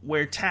about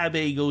where tab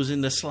A goes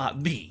into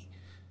slot B,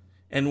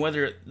 and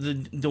whether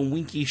the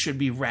Winky should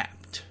be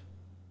wrapped.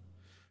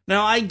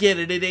 Now, I get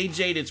it, at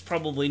age 8, it's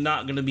probably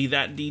not going to be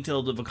that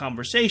detailed of a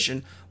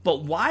conversation,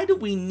 but why do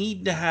we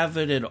need to have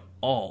it at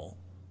all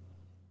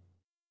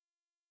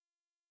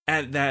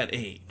at that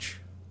age?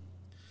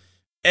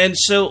 And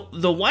so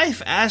the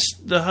wife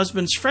asked the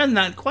husband's friend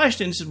that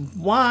question and said,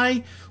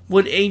 why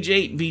would age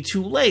 8 be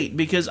too late?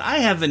 Because I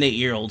have an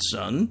 8-year-old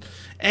son,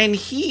 and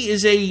he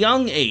is a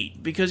young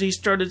 8 because he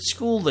started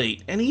school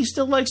late, and he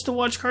still likes to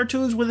watch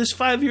cartoons with his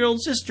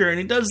 5-year-old sister, and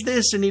he does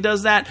this and he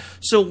does that.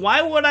 So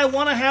why would I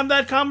want to have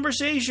that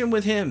conversation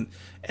with him?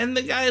 And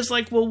the guy is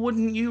like, well,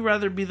 wouldn't you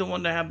rather be the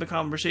one to have the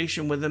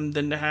conversation with him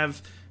than to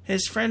have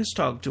his friends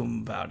talk to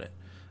him about it?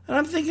 And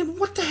I'm thinking,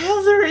 what the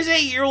hell are his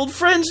 8-year-old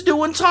friends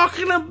doing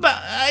talking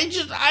about?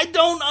 I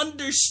don't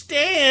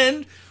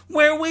understand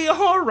where we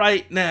are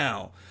right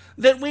now.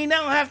 that we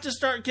now have to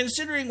start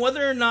considering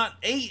whether or not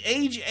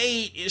age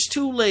 8 is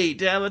too late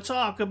to have a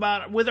talk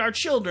with our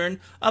children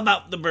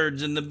about the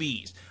birds and the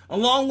bees.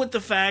 Along with the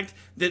fact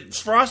that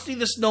Frosty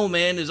the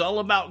Snowman is all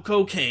about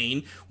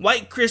cocaine,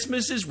 White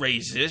Christmas is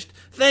racist,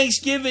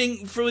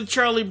 Thanksgiving with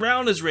Charlie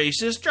Brown is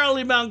racist,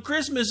 Charlie Brown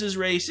Christmas is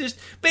racist,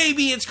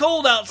 Baby It's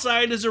Cold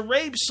Outside is a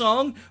rape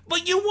song,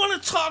 but you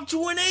want to talk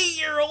to an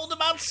 8-year-old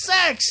about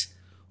sex.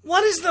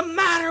 What is the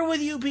matter with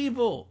you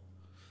people?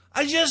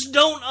 I just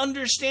don't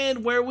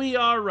understand where we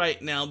are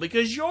right now,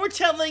 because you're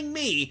telling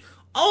me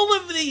all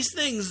of these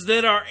things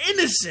that are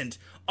innocent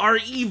are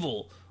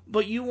evil,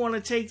 but you want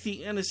to take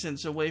the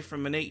innocence away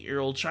from an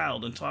 8-year-old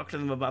child and talk to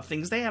them about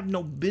things they have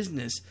no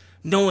business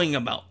knowing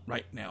about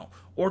right now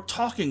or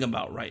talking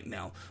about right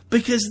now,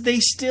 because they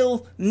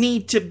still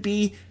need to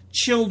be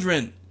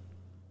children.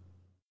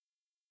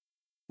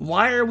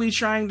 Why are we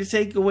trying to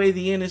take away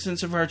the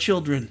innocence of our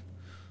children?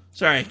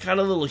 Sorry, got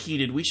a little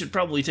heated. We should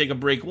probably take a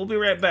break. We'll be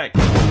right back.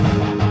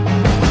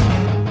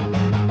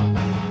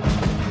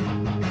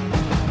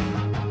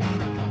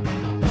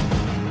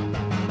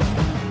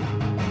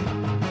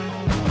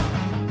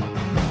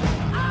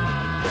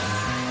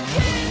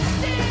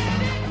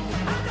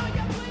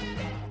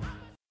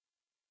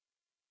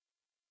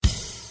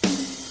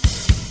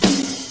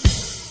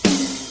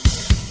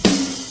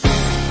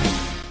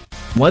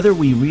 Whether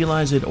we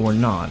realize it or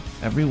not,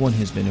 everyone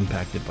has been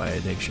impacted by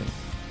addiction.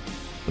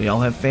 We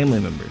all have family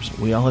members,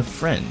 we all have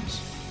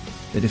friends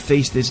that have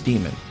faced this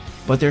demon.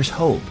 But there's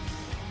hope.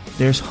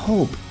 There's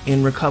hope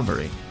in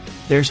recovery.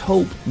 There's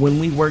hope when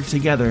we work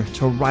together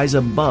to rise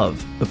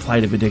above the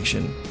plight of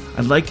addiction.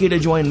 I'd like you to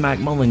join Mac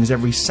Mullings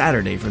every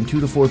Saturday from 2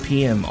 to 4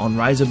 p.m. on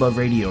Rise Above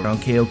Radio on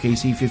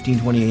KOKC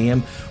 1520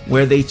 AM,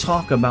 where they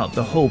talk about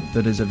the hope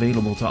that is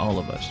available to all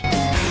of us.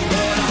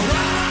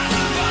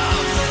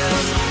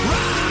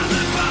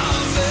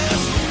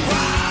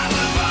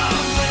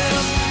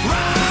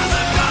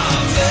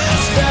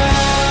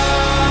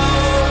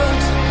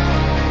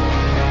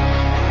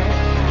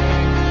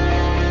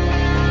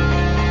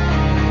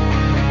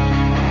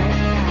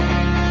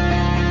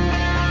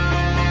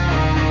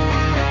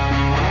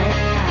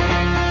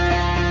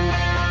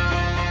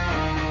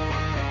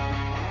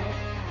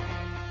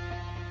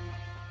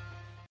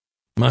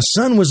 My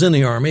son was in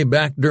the Army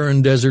back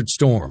during Desert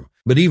Storm,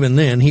 but even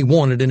then he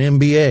wanted an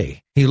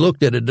MBA. He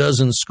looked at a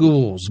dozen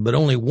schools, but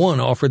only one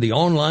offered the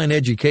online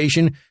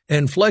education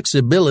and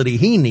flexibility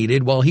he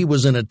needed while he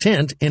was in a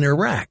tent in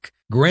Iraq.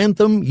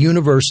 Grantham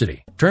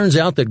University. Turns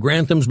out that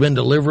Grantham's been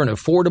delivering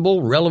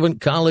affordable,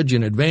 relevant college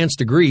and advanced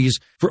degrees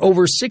for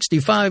over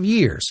 65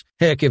 years.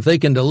 Heck, if they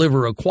can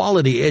deliver a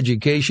quality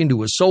education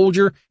to a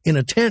soldier in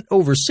a tent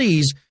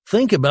overseas,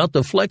 think about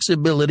the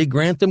flexibility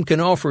Grantham can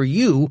offer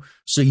you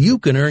so you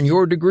can earn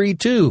your degree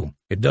too.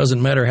 It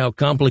doesn't matter how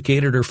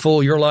complicated or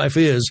full your life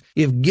is.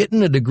 If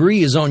getting a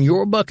degree is on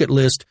your bucket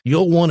list,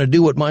 you'll want to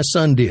do what my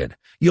son did.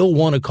 You'll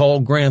want to call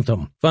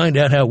Grantham. Find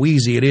out how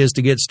easy it is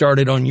to get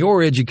started on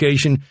your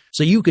education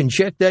so you can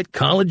check that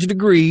college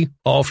degree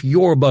off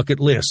your bucket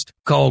list.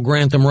 Call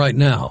Grantham right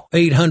now.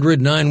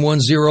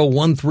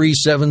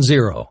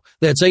 800-910-1370.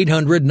 That's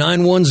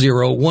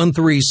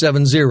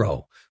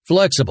 800-910-1370.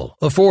 Flexible,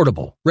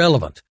 affordable,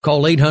 relevant.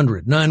 Call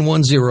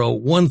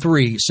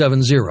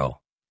 800-910-1370.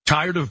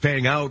 Tired of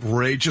paying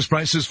outrageous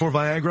prices for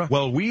Viagra?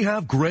 Well, we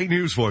have great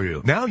news for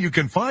you. Now you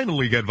can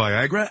finally get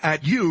Viagra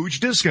at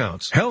huge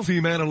discounts. Healthy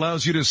Man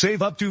allows you to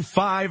save up to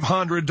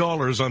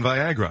 $500 on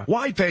Viagra.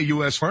 Why pay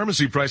U.S.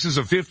 pharmacy prices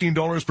of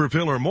 $15 per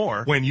pill or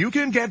more when you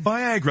can get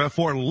Viagra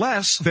for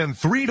less than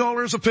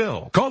 $3 a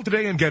pill? Call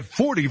today and get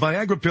 40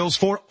 Viagra pills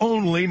for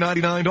only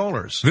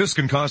 $99. This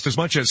can cost as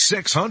much as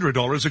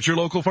 $600 at your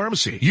local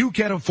pharmacy. You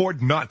can't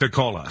afford not to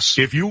call us.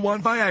 If you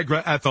want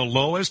Viagra at the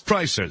lowest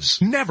prices,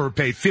 never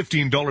pay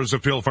 $15 a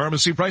pill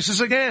pharmacy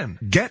prices again.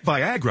 Get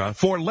Viagra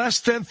for less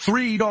than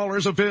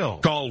 $3 a pill.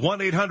 Call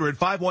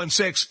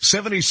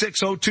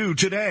 1-800-516-7602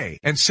 today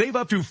and save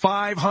up to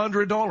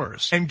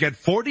 $500 and get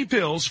 40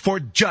 pills for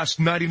just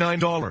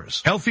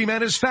 $99. Healthy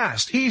Man is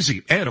fast,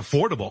 easy, and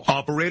affordable.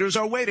 Operators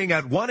are waiting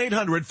at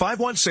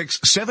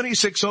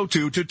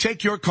 1-800-516-7602 to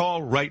take your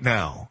call right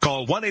now.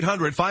 Call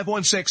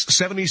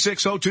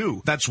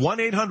 1-800-516-7602. That's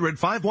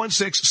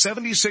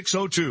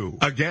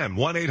 1-800-516-7602. Again,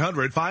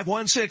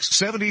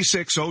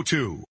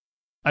 1-800-516-7602.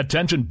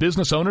 Attention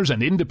business owners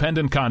and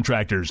independent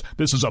contractors.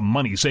 This is a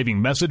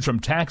money-saving message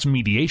from Tax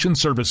Mediation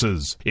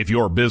Services. If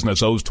your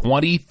business owes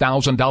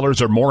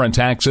 $20,000 or more in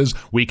taxes,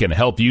 we can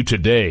help you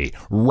today,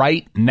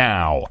 right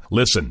now.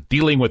 Listen,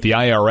 dealing with the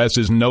IRS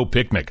is no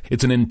picnic.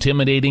 It's an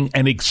intimidating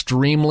and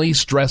extremely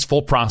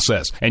stressful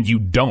process, and you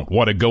don't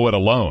want to go it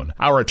alone.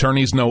 Our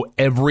attorneys know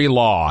every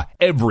law,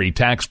 every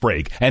tax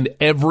break, and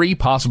every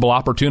possible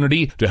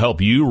opportunity to help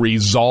you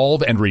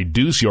resolve and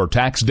reduce your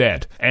tax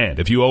debt. And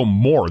if you owe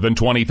more than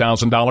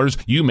 $20,000, $100,000,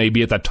 you may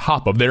be at the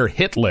top of their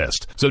hit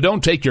list. So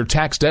don't take your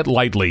tax debt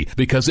lightly,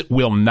 because it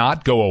will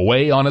not go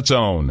away on its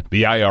own.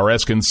 The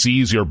IRS can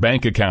seize your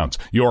bank accounts,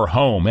 your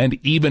home, and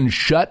even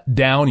shut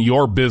down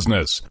your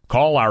business.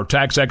 Call our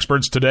tax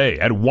experts today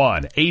at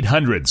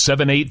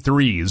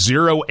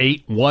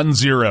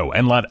 1-800-783-0810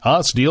 and let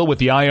us deal with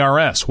the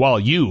IRS while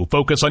you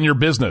focus on your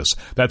business.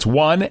 That's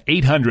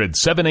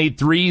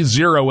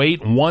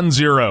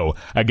 1-800-783-0810.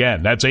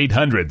 Again, that's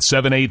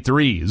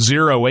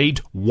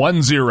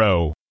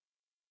 800-783-0810.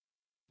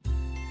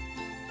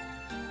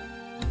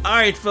 All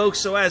right, folks,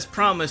 so as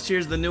promised,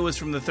 here's the newest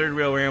from the Third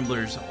Rail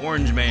Ramblers,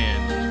 Orange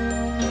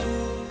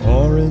Man.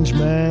 Orange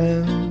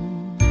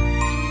Man,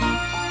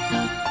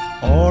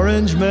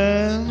 Orange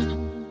Man,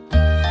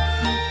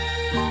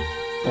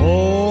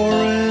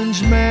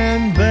 Orange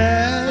Man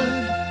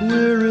bad,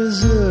 we're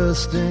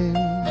resisting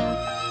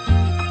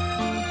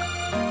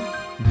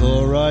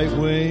the right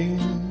wing,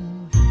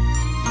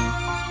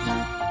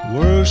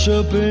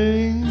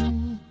 worshiping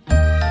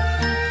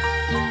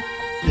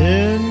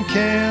in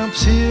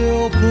camps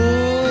he'll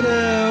put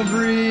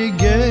every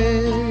gay.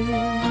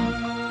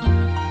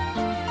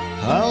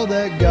 How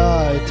that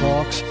guy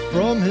talks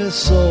from his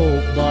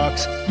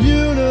soapbox,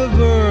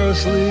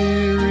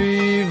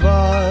 universally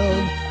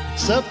reviled,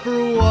 except for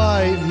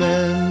white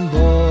men,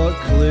 but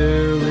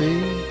clearly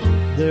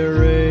they're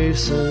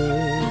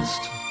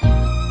racist.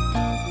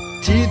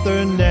 Teeth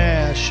are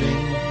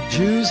gnashing,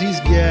 Jews he's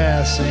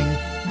gassing,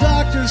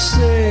 doctors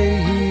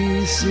say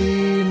he's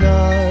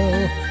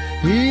senile.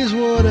 He's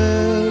what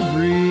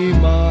every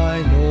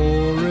minority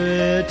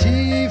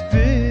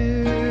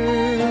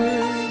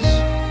fears.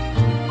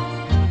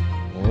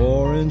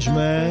 Orange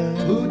Man,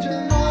 who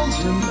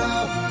denounced him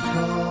out.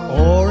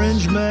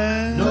 Orange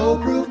Man, no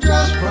proof,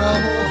 just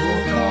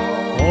probable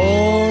cause.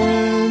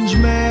 Orange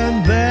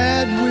Man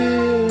bad,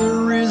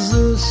 we're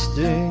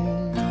resisting.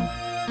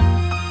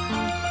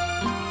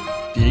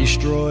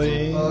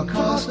 Destroying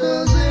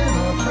Acosta's in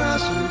a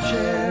presser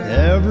chair.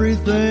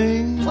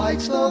 Everything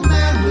lights the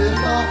man with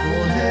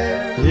awful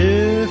hair.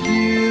 If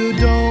you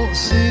don't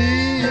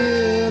see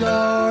it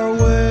our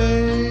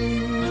way,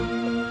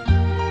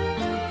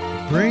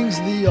 brings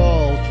the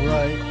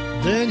alt-right,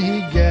 then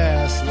he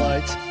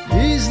gaslights.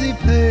 He's the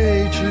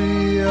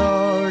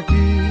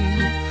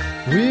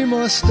patriarchy. We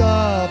must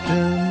stop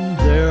him,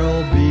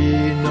 there'll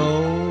be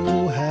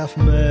no half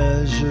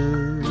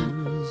measures.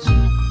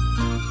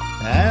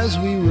 As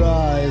we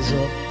rise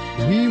up,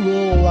 we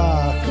will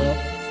lock up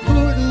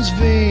Putin's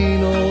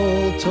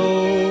venal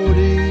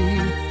toady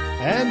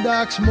and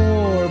dox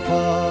more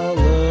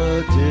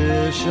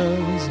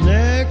politicians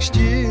next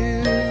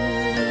year.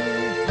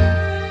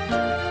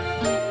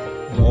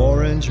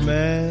 Orange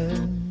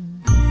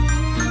Man,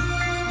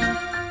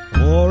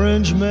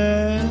 Orange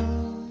Man,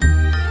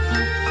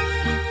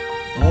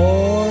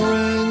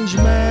 Orange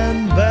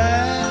Man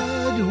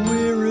bad,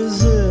 we're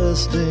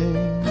resisting.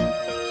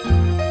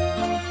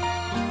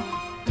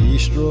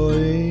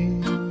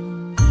 Destroying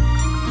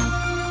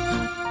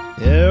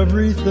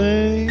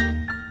everything.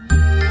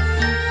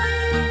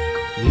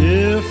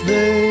 If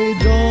they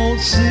don't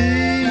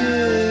see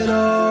it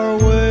our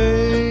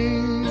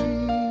way,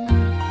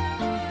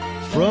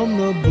 from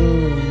the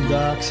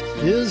boondocks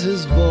is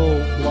his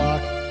vote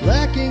block,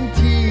 lacking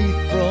teeth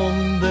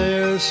from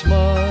their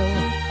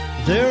smile.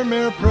 Their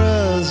mere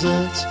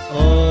presence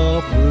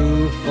a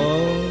proof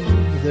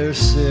of their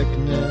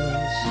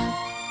sickness.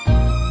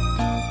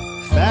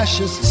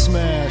 Fascist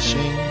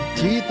smashing,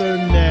 teeth are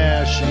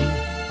gnashing,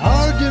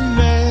 our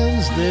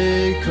demands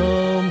they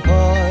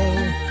compile.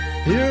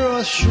 Hear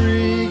us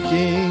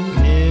shrieking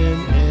in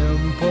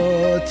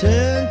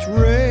impotent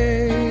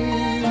rage.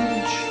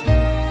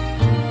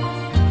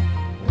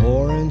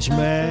 Orange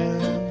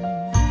Man,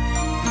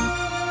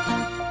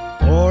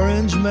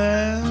 Orange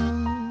Man,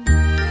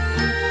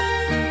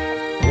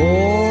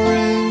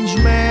 Orange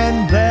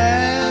Man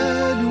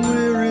bad,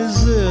 we're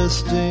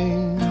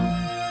resisting.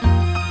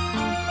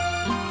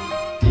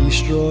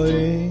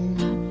 Destroying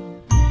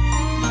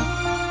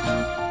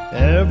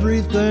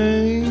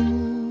everything.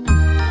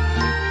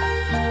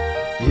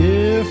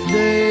 If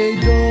they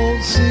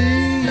don't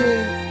see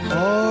it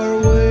our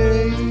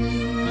way.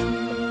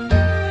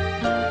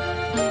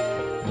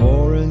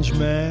 Orange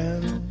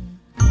Man,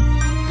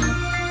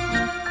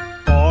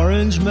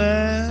 Orange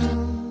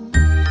Man,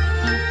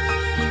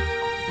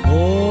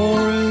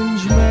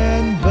 Orange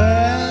Man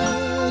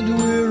bad,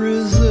 we're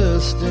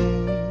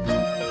resisting.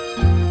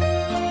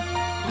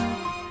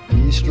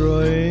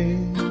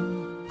 Destroying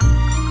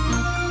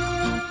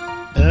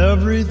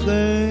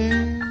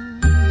everything.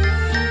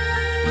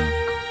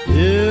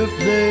 If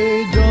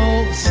they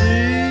don't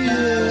see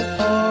it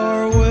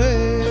our way.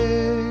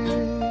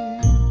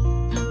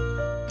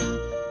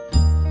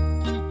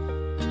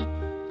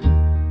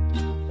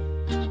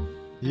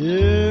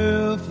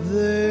 If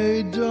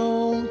they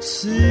don't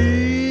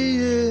see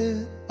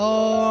it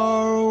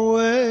our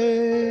way.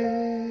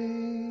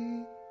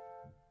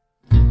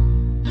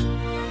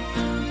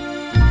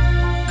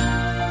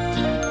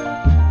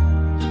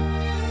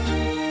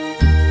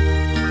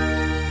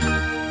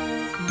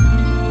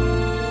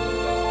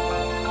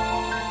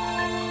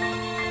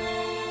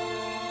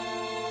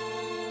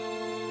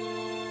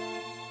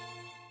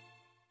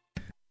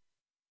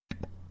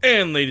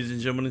 And ladies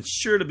and gentlemen, it's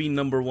sure to be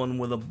number one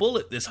with a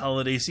bullet this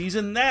holiday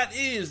season. That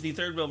is the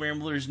Third Wheel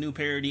Ramblers' new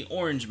parody,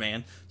 Orange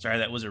Man. Sorry,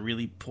 that was a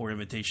really poor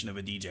imitation of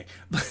a DJ.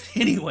 But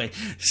anyway,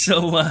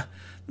 so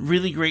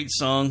really great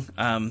song.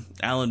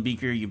 Alan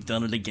Beaker, you've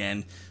done it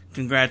again.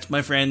 Congrats,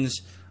 my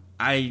friends.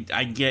 I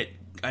get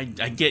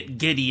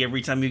giddy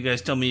every time you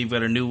guys tell me you've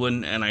got a new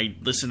one, and I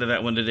listened to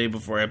that one today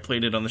before I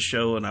played it on the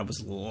show, and I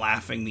was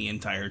laughing the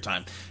entire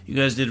time. You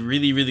guys did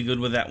really, really good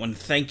with that one.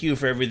 Thank you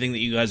for everything that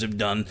you guys have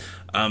done.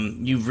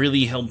 You've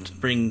really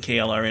helped bring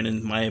KLRN,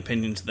 in my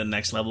opinion, to the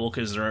next level,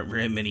 because there aren't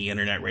very many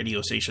internet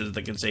radio stations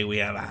that can say we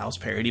have a house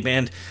parody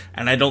band,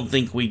 and I don't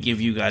think we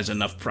give you guys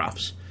enough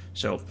props.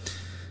 So,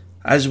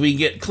 as we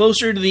get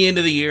closer to the end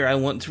of the year, I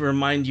want to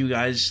remind you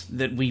guys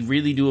that we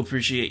really do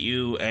appreciate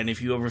you, and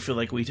if you ever feel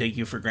like we take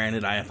you for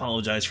granted, I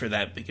apologize for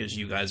that, because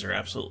you guys are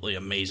absolutely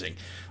amazing.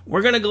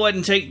 We're going to go ahead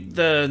and take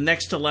the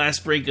next to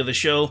last break of the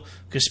show,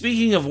 because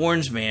speaking of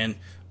Orange Man,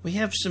 we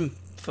have some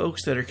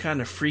folks that are kind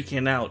of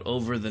freaking out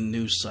over the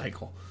news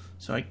cycle.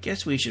 So I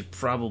guess we should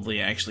probably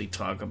actually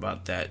talk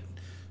about that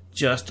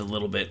just a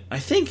little bit. I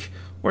think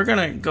we're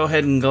going to go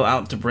ahead and go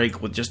out to break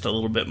with just a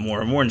little bit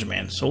more of Orange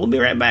Man. So we'll be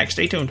right back.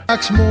 Stay tuned.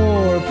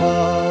 More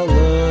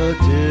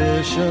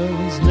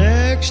politicians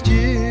next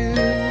year.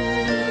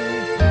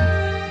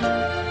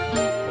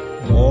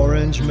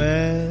 Orange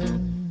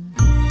Man.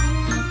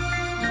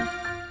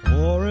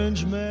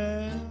 Orange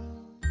Man.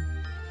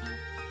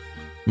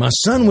 My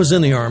son was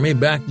in the Army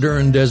back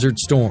during Desert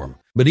Storm,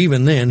 but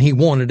even then he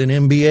wanted an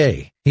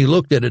MBA. He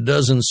looked at a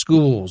dozen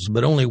schools,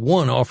 but only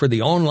one offered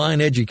the online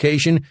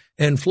education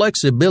and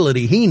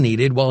flexibility he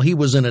needed while he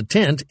was in a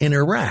tent in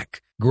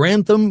Iraq.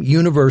 Grantham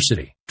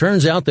University.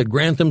 Turns out that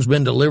Grantham's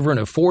been delivering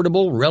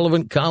affordable,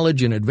 relevant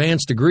college and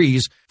advanced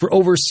degrees for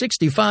over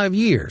 65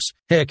 years.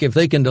 Heck, if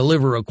they can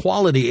deliver a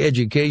quality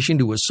education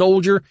to a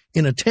soldier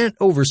in a tent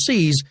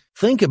overseas,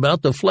 think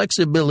about the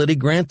flexibility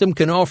Grantham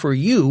can offer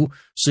you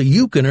so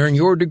you can earn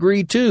your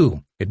degree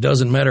too. It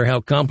doesn't matter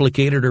how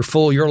complicated or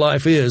full your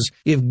life is.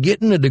 If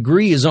getting a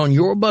degree is on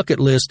your bucket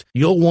list,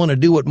 you'll want to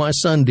do what my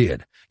son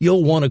did.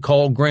 You'll want to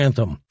call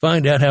Grantham.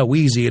 Find out how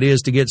easy it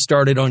is to get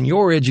started on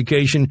your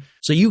education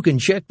so you can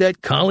check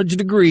that college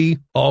degree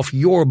off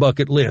your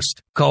bucket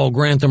list. Call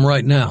Grantham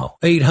right now.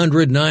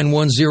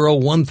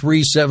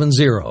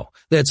 800-910-1370.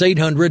 That's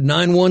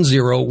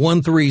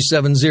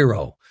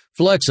 800-910-1370.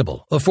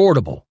 Flexible,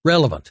 affordable,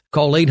 relevant.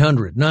 Call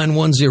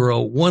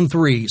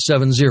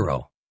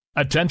 800-910-1370.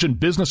 Attention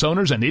business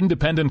owners and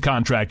independent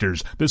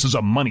contractors. This is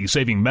a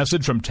money-saving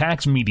message from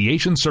Tax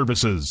Mediation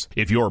Services.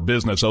 If your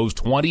business owes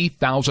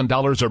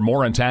 $20,000 or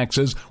more in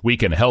taxes, we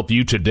can help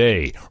you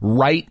today,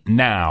 right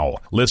now.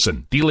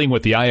 Listen, dealing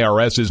with the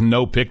IRS is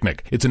no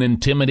picnic. It's an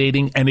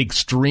intimidating and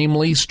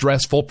extremely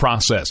stressful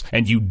process,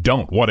 and you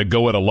don't want to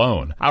go it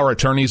alone. Our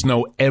attorneys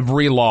know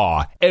every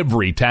law,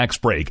 every tax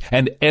break,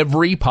 and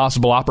every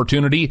possible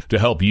opportunity to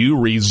help you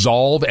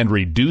resolve and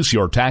reduce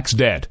your tax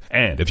debt.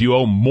 And if you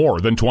owe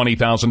more than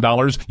 $20,000,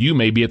 you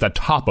may be at the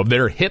top of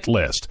their hit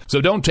list.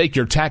 So don't take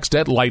your tax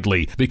debt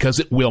lightly, because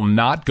it will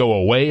not go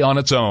away on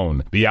its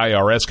own. The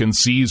IRS can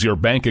seize your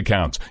bank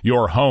accounts,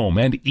 your home,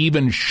 and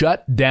even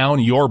shut down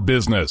your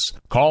business.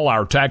 Call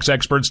our tax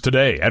experts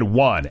today at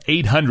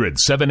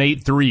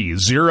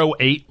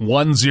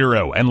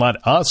 1-800-783-0810 and let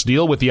us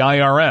deal with the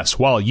IRS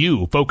while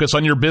you focus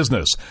on your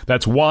business.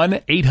 That's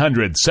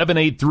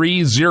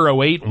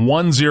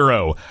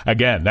 1-800-783-0810.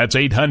 Again, that's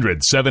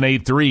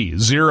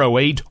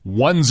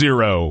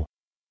 800-783-0810.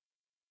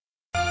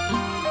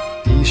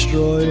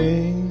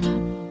 Destroying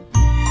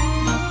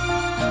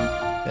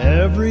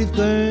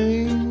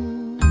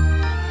everything.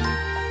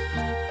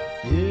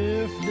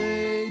 If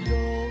they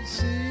don't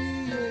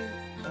see it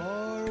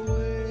our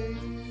way.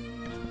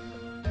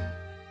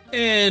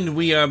 And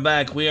we are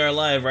back. We are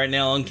live right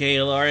now on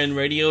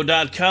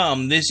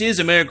KLRNradio.com. This is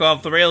America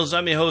Off the Rails.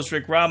 I'm your host,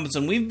 Rick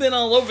Robinson. We've been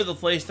all over the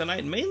place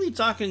tonight, mainly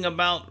talking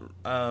about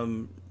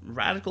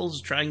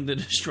radicals trying to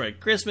destroy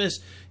Christmas.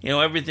 You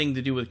know, everything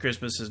to do with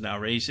Christmas is now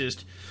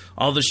racist.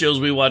 All the shows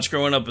we watched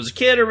growing up as a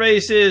kid are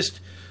racist.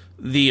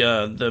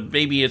 The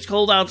Baby It's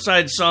Cold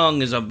Outside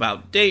song is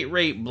about date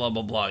rape, blah,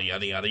 blah, blah,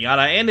 yada, yada,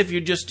 yada. And if you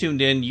just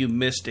tuned in, you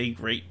missed a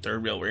great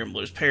Third Wheel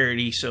Ramblers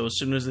parody. So as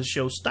soon as the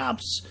show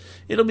stops,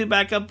 it'll be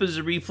back up as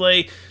a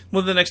replay.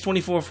 Within the next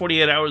 24,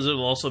 48 hours, it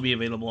will also be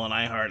available on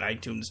iHeart,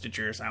 iTunes,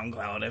 Stitcher,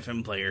 SoundCloud,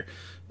 FM Player,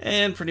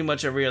 and pretty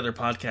much every other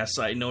podcast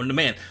site known to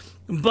man.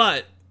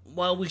 But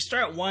while we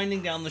start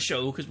winding down the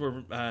show, because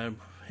we're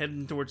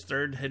heading towards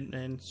third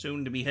and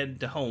soon to be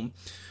headed to home,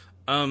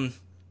 well,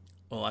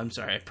 I'm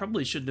sorry, I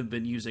probably shouldn't have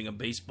been using a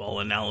baseball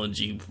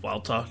analogy while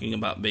talking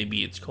about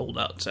Baby It's Cold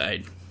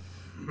Outside.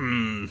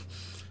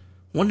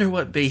 Wonder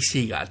what base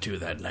he got to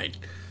that night.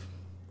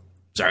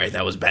 Sorry,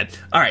 that was bad.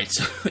 Alright,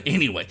 so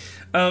anyway.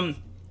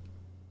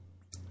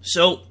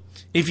 So,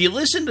 if you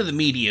listen to the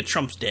media,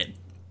 Trump's dead.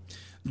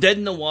 Dead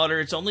in the water,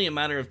 it's only a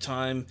matter of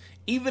time.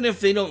 Even if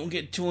they don't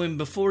get to him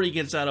before he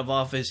gets out of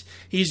office,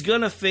 he's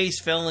gonna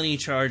face felony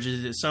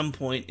charges at some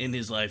point in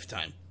his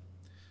lifetime.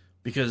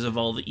 Because of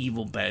all the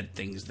evil, bad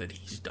things that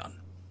he's done.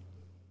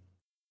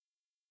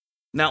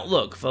 Now,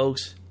 look,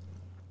 folks,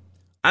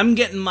 I'm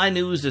getting my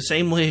news the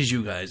same way as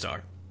you guys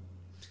are.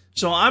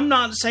 So I'm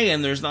not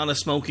saying there's not a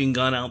smoking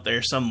gun out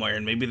there somewhere,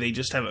 and maybe they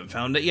just haven't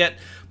found it yet,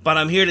 but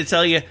I'm here to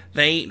tell you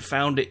they ain't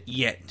found it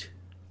yet.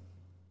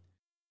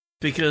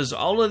 Because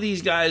all of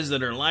these guys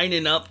that are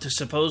lining up to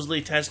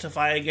supposedly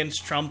testify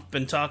against Trump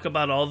and talk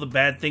about all the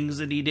bad things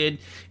that he did,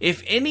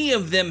 if any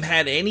of them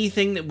had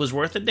anything that was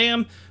worth a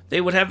damn,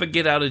 they would have a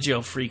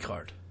get-out-of-jail-free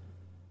card.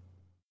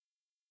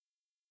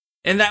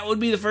 And that would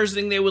be the first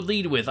thing they would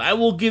lead with. I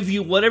will give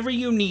you whatever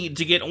you need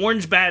to get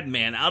Orange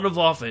Badman out of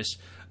office,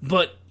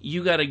 but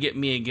you gotta get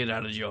me a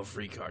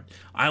get-out-of-jail-free card.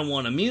 I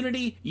want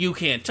immunity. You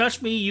can't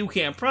touch me. You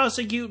can't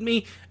prosecute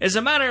me. As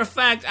a matter of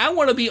fact, I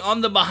want to be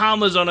on the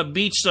Bahamas on a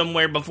beach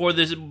somewhere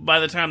by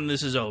the time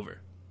this is over.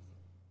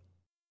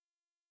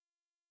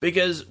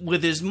 Because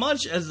with as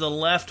much as the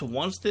left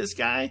wants this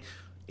guy,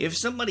 if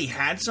somebody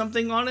had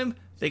something on him,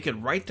 they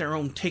could write their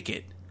own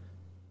ticket.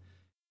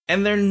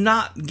 And they're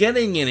not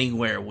getting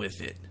anywhere with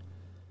it.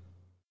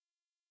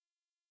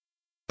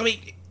 I mean,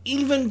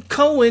 even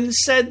Cohen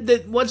said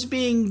that what's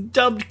being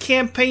dubbed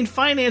campaign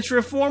finance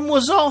reform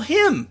was all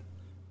him.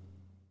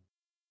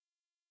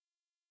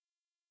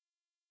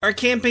 Or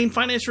campaign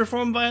finance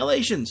reform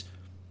violations.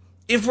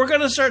 If we're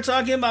going to start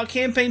talking about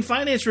campaign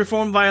finance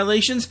reform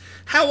violations,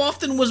 how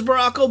often was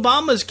Barack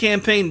Obama's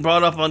campaign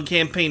brought up on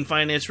campaign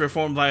finance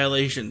reform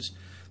violations?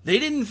 They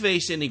didn't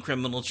face any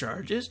criminal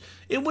charges.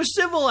 It was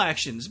civil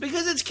actions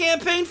because it's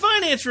campaign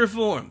finance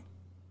reform.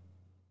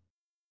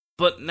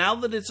 But now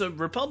that it's a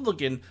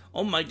Republican,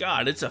 oh my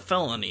God, it's a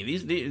felony.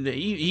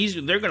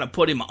 They're going to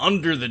put him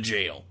under the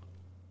jail.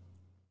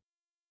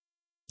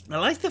 I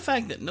like the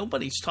fact that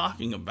nobody's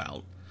talking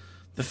about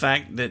the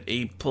fact that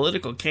a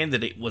political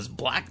candidate was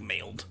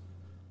blackmailed.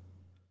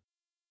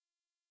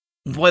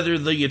 Whether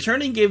the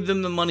attorney gave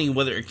them the money,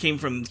 whether it came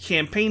from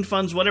campaign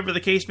funds, whatever the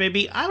case may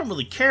be, I don't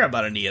really care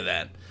about any of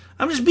that.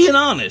 I'm just being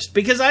honest,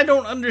 because I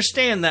don't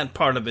understand that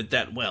part of it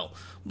that well.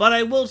 But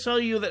I will tell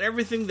you that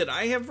everything that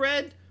I have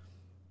read,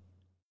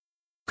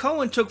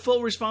 Cohen took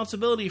full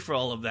responsibility for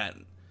all of that.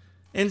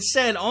 And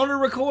said on a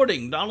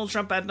recording, Donald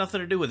Trump had nothing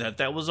to do with that.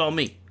 That was all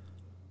me.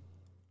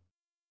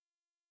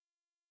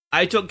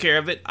 I took care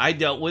of it. I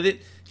dealt with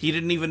it. He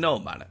didn't even know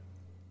about it.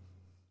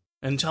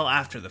 Until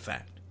after the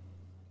fact.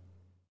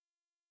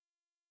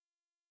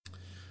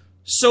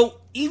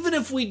 So, even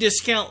if we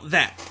discount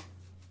that,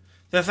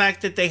 the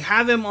fact that they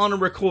have him on a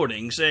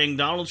recording saying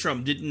Donald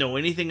Trump didn't know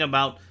anything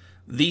about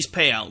these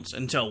payouts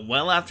until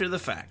well after the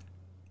fact,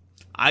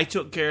 I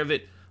took care of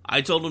it.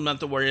 I told him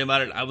not to worry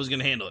about it. I was going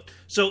to handle it.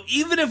 So,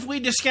 even if we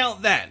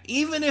discount that,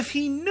 even if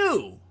he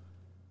knew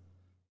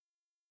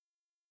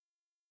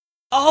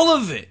all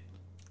of it,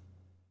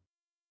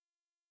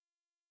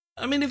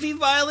 I mean, if he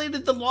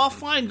violated the law,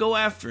 fine, go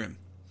after him.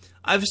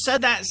 I've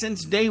said that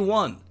since day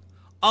one.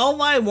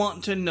 All I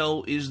want to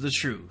know is the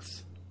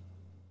truth.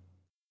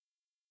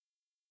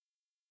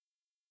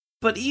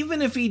 But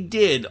even if he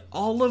did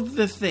all of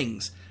the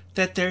things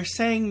that they're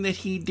saying that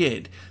he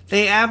did,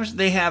 they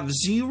have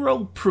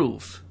zero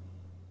proof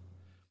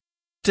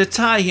to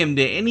tie him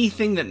to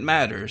anything that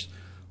matters,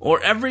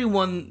 or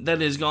everyone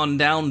that has gone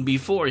down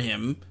before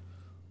him,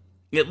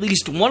 at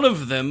least one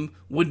of them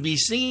would be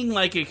singing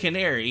like a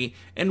canary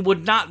and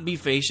would not be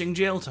facing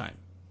jail time.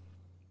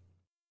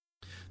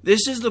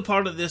 This is the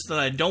part of this that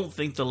I don't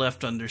think the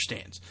left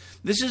understands.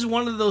 This is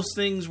one of those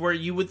things where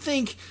you would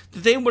think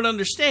that they would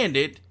understand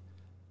it,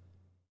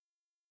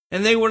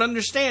 and they would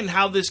understand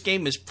how this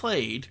game is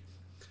played,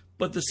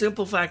 but the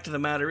simple fact of the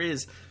matter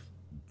is,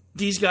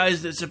 these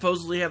guys that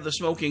supposedly have the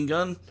smoking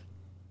gun,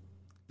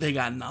 they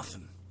got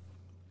nothing.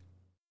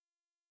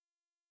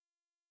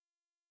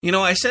 You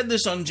know, I said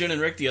this on Jen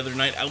and Rick the other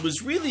night. I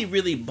was really,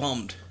 really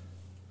bummed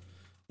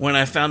when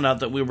I found out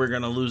that we were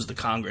going to lose the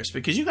Congress.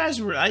 Because you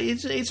guys were,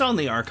 it's on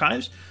the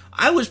archives.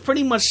 I was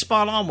pretty much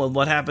spot on with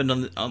what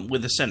happened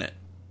with the Senate.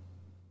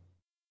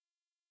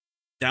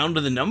 Down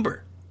to the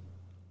number.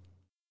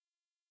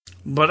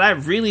 But I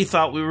really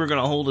thought we were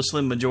going to hold a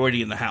slim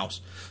majority in the House.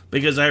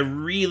 Because I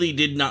really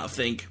did not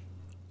think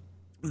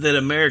that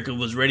America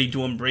was ready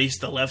to embrace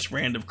the left's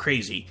brand of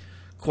crazy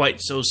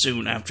quite so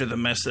soon after the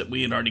mess that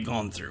we had already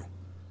gone through.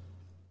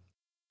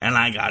 And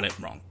I got it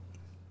wrong.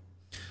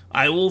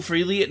 I will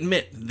freely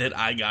admit that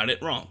I got it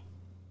wrong.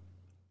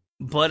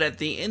 But at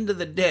the end of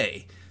the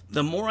day,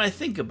 the more I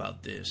think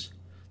about this,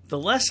 the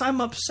less I'm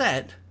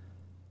upset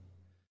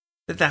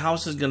that the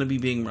House is going to be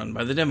being run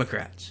by the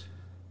Democrats.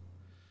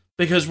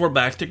 Because we're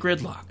back to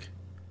gridlock.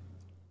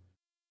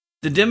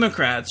 The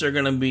Democrats are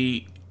going to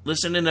be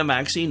listening to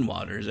Maxine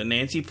Waters and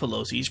Nancy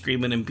Pelosi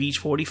screaming impeach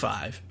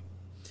 45.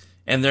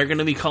 And they're going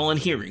to be calling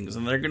hearings,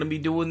 and they're going to be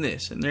doing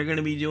this, and they're going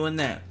to be doing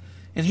that.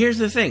 And here's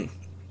the thing.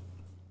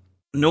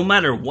 No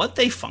matter what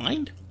they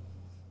find,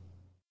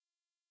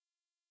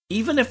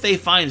 even if they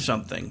find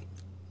something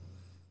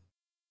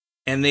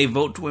and they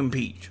vote to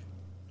impeach,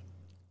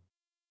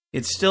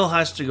 it still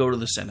has to go to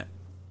the Senate.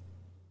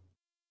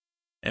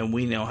 And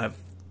we now have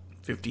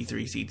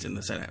 53 seats in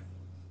the Senate.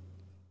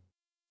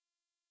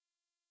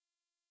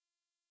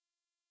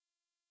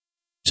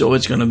 So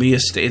it's going to be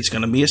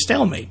a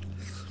stalemate.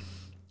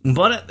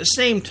 But at the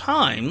same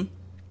time,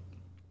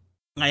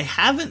 I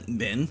haven't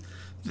been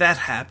that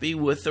happy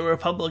with the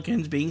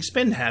Republicans being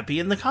spend happy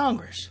in the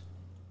Congress.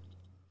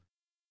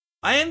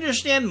 I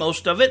understand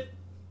most of it.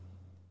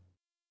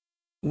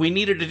 We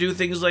needed to do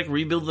things like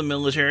rebuild the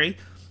military.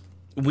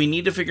 We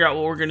need to figure out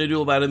what we're going to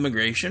do about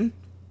immigration.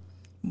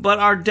 But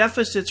our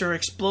deficits are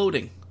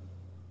exploding.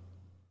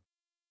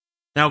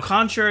 Now,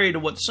 contrary to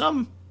what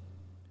some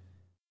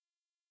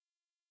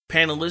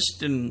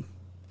panelists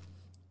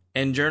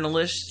and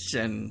journalists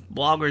and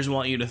bloggers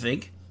want you to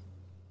think,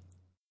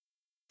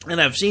 and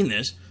I've seen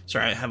this.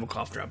 Sorry, I have a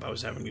cough drop. I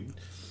was having to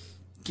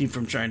keep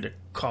from trying to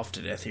cough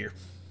to death here.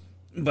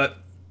 But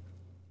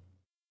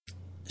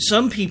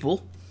some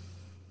people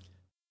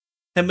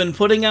have been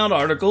putting out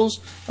articles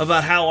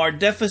about how our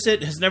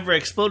deficit has never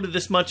exploded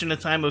this much in a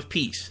time of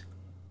peace.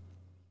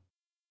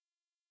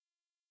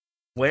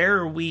 Where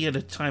are we at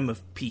a time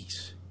of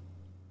peace?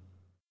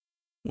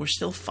 We're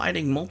still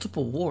fighting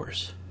multiple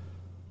wars.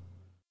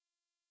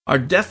 Our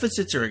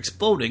deficits are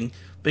exploding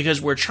because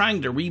we're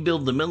trying to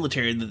rebuild the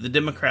military that the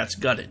Democrats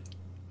gutted.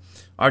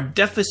 Our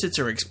deficits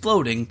are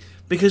exploding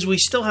because we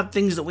still have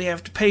things that we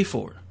have to pay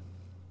for.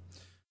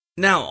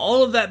 Now,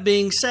 all of that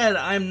being said,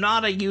 I'm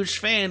not a huge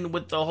fan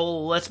with the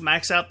whole let's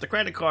max out the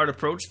credit card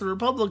approach the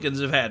Republicans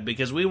have had,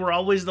 because we were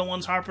always the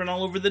ones harping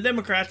all over the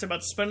Democrats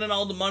about spending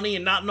all the money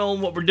and not knowing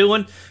what we're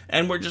doing,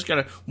 and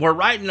we're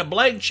writing a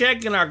blank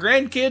check and our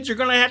grandkids are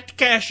gonna have to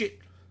cash it.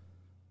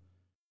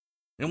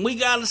 And we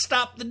gotta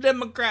stop the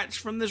Democrats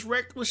from this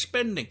reckless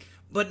spending.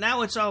 But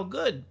now it's all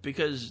good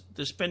because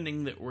the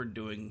spending that we're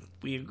doing,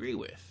 we agree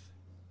with.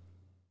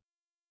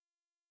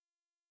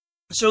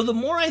 So the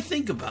more I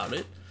think about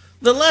it,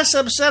 the less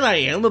upset I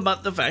am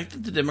about the fact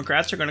that the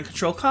Democrats are going to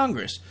control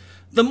Congress.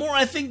 The more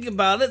I think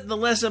about it, the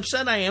less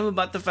upset I am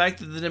about the fact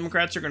that the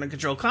Democrats are going to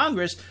control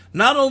Congress,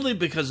 not only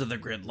because of the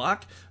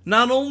gridlock,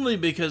 not only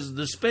because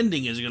the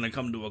spending is going to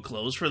come to a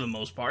close for the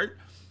most part,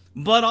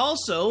 but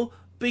also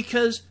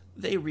because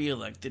they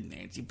reelected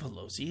Nancy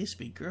Pelosi as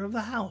Speaker of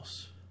the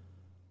House.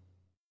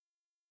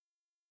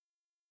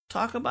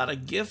 Talk about a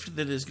gift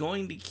that is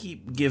going to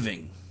keep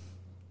giving.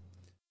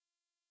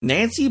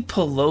 Nancy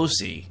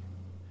Pelosi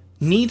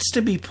needs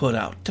to be put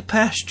out to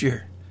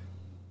pasture.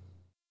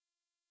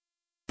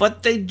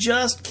 But they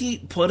just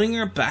keep putting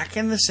her back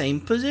in the same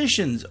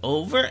positions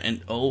over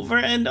and over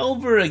and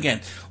over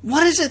again.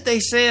 What is it they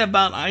say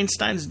about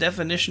Einstein's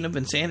definition of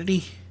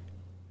insanity?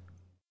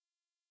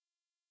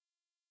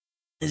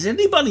 Has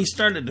anybody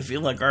started to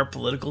feel like our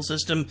political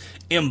system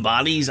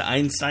embodies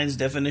Einstein's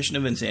definition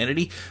of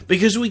insanity?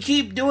 Because we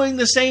keep doing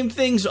the same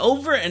things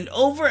over and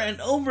over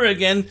and over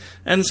again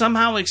and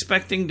somehow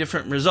expecting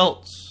different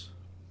results.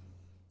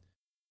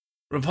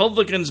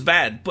 Republicans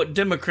bad, put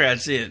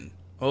Democrats in.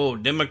 Oh,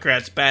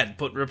 Democrats bad,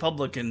 put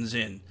Republicans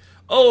in.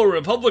 Oh,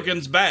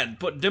 Republicans bad,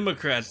 put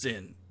Democrats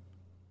in.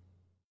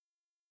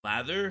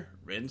 Lather,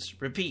 rinse,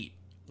 repeat.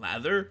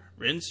 Lather,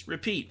 rinse,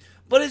 repeat.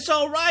 But it's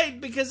all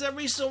right because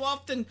every so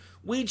often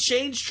we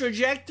change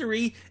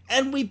trajectory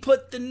and we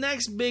put the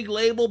next big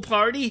label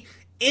party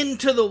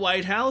into the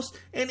White House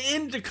and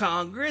into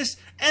Congress,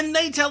 and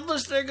they tell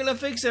us they're going to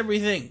fix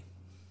everything.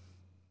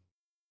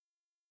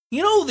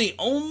 You know, the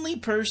only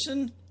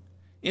person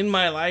in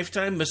my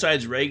lifetime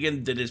besides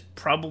Reagan that has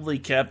probably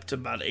kept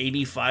about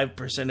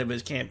 85% of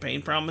his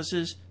campaign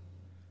promises,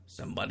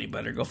 somebody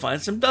better go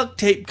find some duct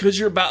tape because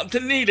you're about to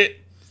need it.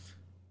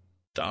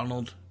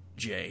 Donald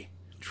J.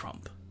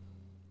 Trump.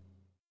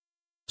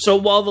 So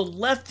while the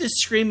left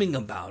is screaming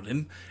about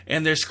him,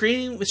 and they're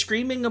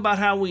screaming about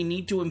how we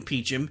need to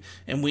impeach him,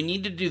 and we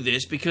need to do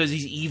this because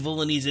he's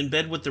evil and he's in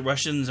bed with the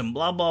Russians and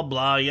blah, blah,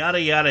 blah, yada,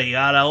 yada,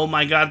 yada. Oh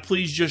my God,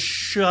 please just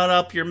shut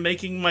up. You're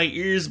making my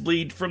ears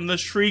bleed from the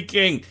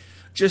shrieking.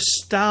 Just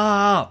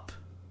stop.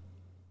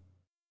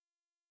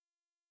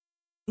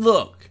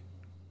 Look,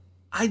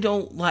 I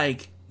don't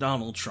like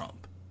Donald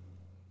Trump.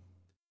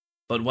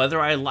 But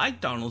whether I like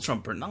Donald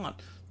Trump or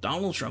not,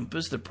 Donald Trump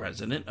is the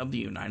President of the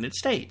United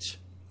States.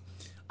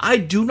 I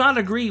do not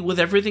agree with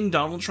everything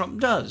Donald Trump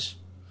does.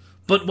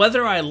 But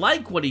whether I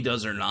like what he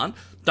does or not,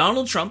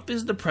 Donald Trump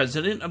is the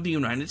President of the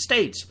United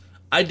States.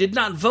 I did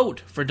not vote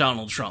for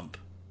Donald Trump.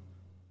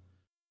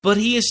 But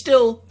he is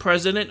still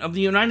President of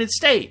the United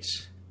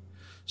States.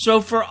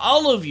 So for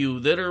all of you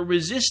that are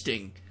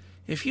resisting,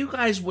 if you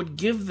guys would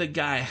give the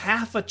guy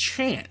half a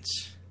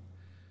chance,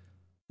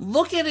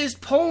 look at his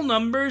poll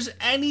numbers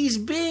and he's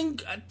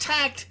being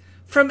attacked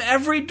from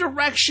every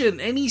direction,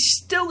 and he's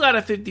still got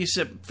a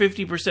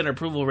 50%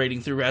 approval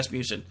rating through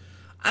Rasmussen.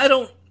 I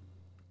don't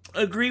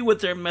agree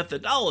with their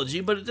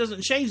methodology, but it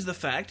doesn't change the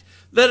fact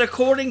that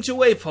according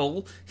to a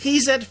poll,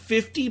 he's at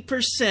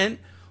 50%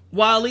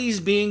 while he's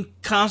being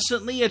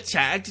constantly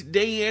attacked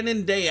day in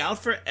and day out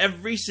for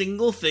every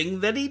single thing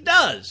that he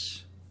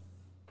does.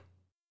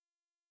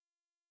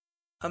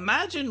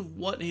 Imagine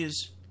what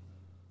his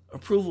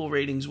approval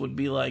ratings would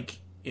be like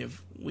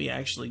if we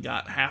actually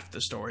got half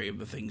the story of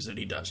the things that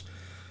he does.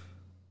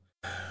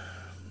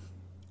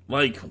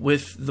 Like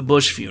with the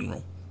Bush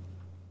funeral.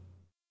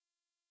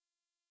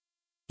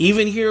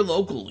 Even here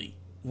locally,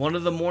 one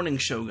of the morning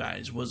show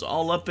guys was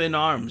all up in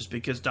arms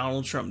because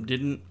Donald Trump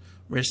didn't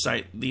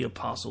recite the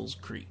Apostles'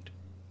 Creed.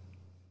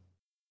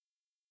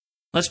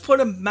 Let's put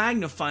a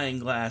magnifying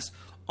glass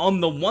on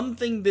the one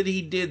thing that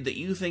he did that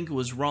you think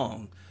was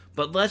wrong,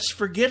 but let's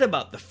forget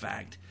about the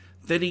fact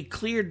that he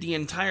cleared the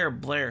entire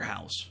Blair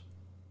house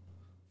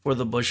for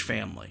the Bush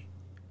family.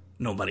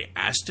 Nobody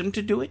asked him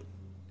to do it.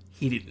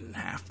 He didn't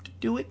have to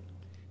do it.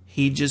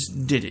 He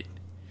just did it.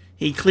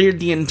 He cleared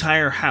the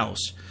entire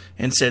house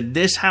and said,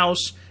 this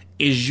house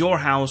is your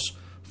house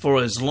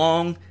for as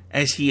long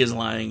as he is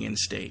lying in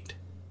state.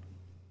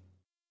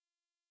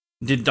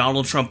 Did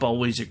Donald Trump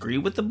always agree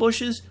with the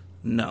Bushes?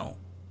 No.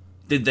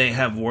 Did they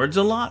have words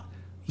a lot?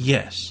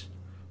 Yes.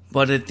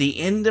 But at the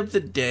end of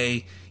the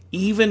day,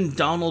 even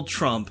Donald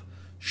Trump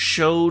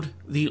showed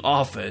the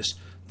office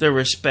the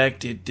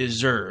respect it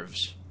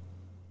deserves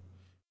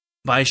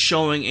by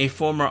showing a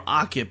former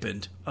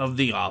occupant of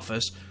the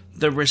office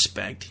the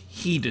respect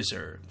he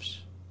deserves.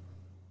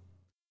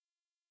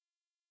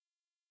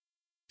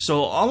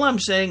 So all I'm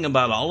saying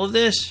about all of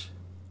this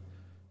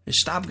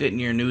is stop getting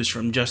your news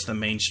from just the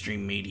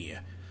mainstream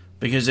media.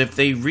 Because if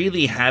they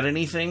really had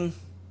anything,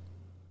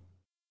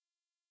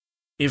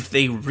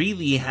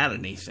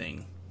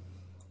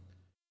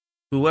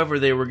 whoever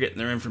they were getting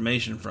their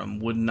information from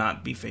would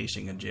not be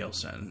facing a jail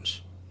sentence.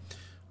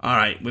 All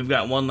right, we've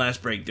got one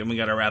last break, then we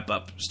got to wrap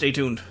up. Stay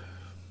tuned.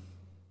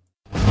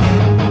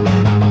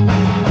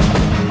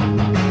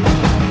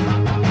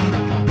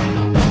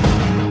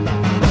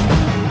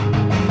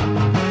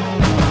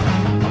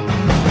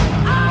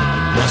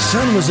 My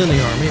son was in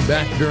the Army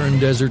back during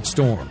Desert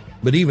Storm,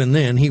 but even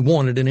then he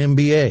wanted an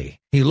MBA.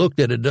 He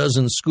looked at a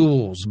dozen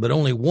schools, but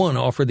only one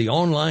offered the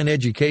online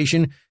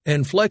education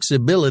and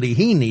flexibility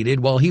he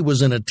needed while he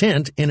was in a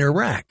tent in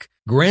Iraq.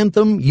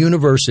 Grantham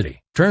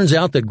University. Turns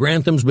out that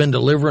Grantham's been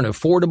delivering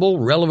affordable,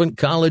 relevant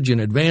college and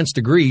advanced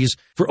degrees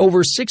for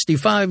over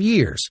 65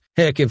 years.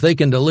 Heck, if they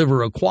can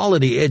deliver a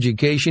quality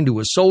education to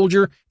a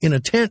soldier in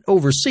a tent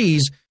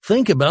overseas,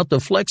 think about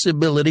the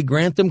flexibility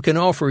Grantham can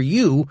offer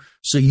you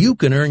so you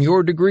can earn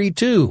your degree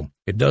too.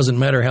 It doesn't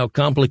matter how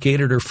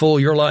complicated or full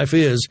your life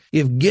is.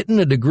 If getting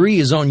a degree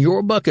is on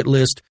your bucket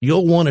list,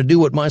 you'll want to do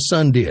what my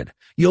son did.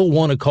 You'll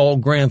want to call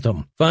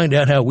Grantham. Find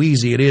out how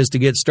easy it is to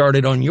get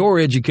started on your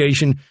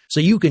education so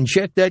you can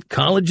check that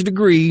college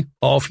degree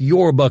off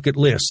your bucket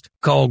list.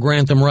 Call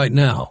Grantham right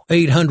now.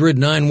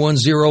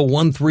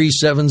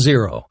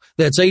 800-910-1370.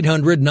 That's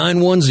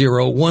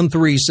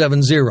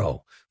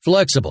 800-910-1370.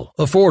 Flexible,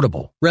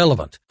 affordable,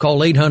 relevant. Call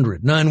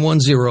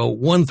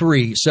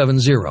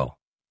 800-910-1370.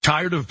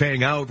 Tired of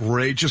paying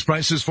outrageous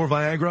prices for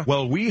Viagra?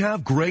 Well, we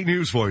have great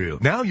news for you.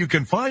 Now you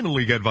can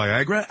finally get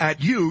Viagra at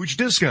huge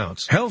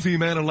discounts. Healthy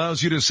Man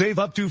allows you to save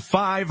up to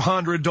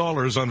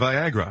 $500 on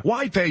Viagra.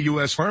 Why pay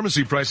U.S.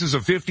 pharmacy prices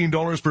of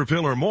 $15 per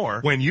pill or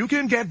more when you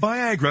can get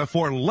Viagra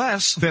for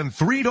less than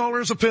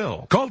 $3 a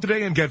pill? Call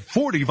today and get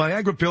 40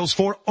 Viagra pills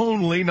for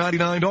only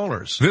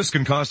 $99. This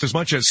can cost as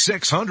much as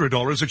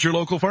 $600 at your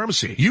local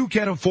pharmacy. You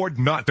can't afford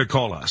not to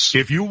call us.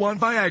 If you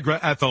want Viagra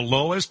at the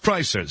lowest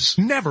prices,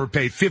 never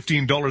pay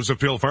 $15 a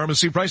pill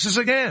pharmacy prices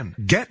again.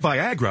 Get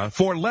Viagra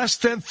for less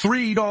than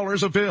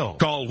 $3 a pill.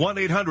 Call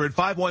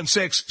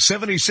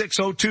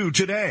 1-800-516-7602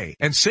 today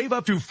and save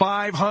up to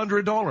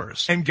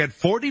 $500 and get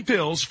 40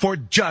 pills for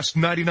just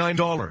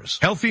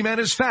 $99. Healthy Man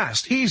is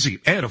fast, easy,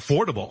 and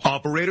affordable.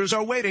 Operators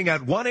are waiting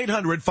at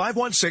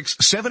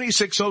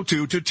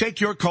 1-800-516-7602 to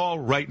take your call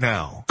right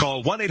now.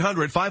 Call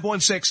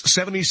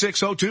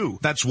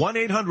 1-800-516-7602. That's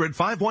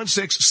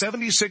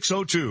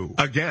 1-800-516-7602.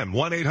 Again,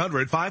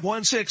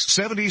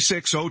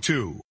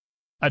 1-800-516-7602.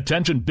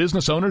 Attention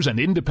business owners and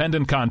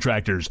independent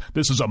contractors.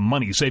 This is a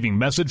money-saving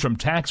message from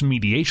Tax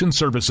Mediation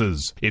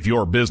Services. If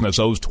your business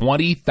owes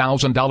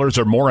 $20,000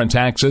 or more in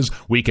taxes,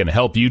 we can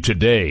help you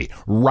today,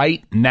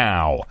 right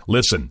now.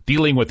 Listen,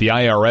 dealing with the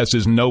IRS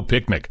is no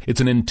picnic.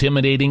 It's an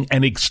intimidating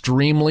and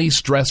extremely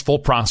stressful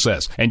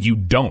process, and you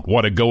don't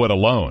want to go it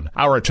alone.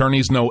 Our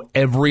attorneys know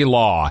every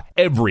law,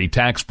 every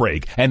tax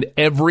break, and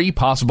every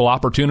possible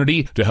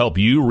opportunity to help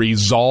you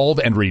resolve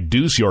and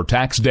reduce your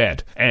tax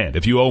debt. And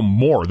if you owe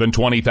more than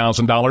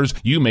 $20,000,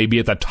 you may be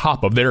at the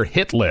top of their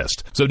hit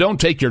list. So don't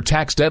take your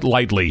tax debt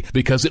lightly,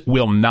 because it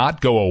will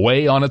not go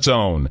away on its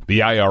own. The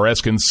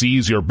IRS can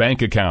seize your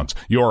bank accounts,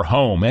 your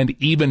home, and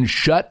even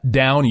shut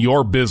down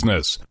your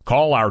business.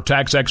 Call our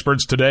tax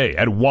experts today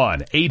at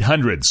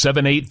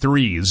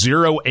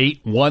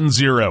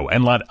 1-800-783-0810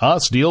 and let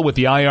us deal with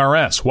the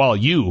IRS while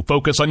you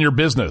focus on your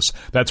business.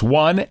 That's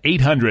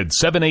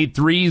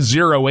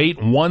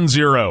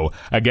 1-800-783-0810.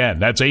 Again,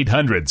 that's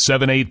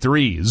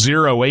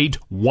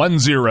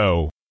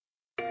 800-783-0810.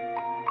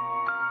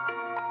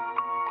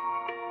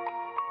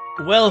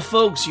 Well,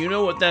 folks, you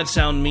know what that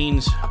sound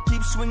means.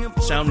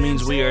 Sound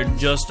means we are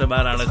just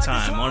about out of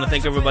time. I want to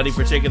thank everybody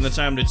for taking the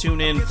time to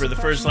tune in for the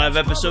first live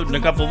episode in a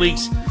couple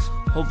weeks.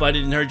 Hope I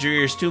didn't hurt your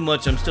ears too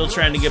much. I'm still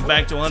trying to get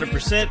back to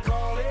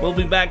 100%. We'll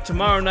be back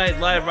tomorrow night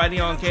live right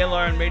here on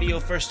KLRN Radio.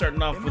 First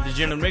starting off with the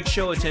Jen and Rick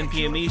Show at 10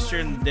 p.m.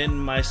 Eastern. Then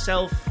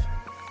myself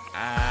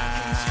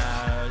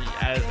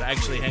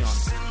Actually, hang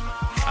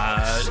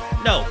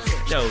on.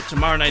 No,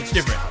 tomorrow night's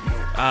different.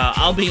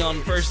 I'll be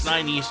on first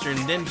 9 Eastern,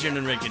 then Jim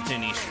and Rick at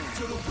 10 Eastern.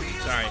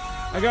 Sorry.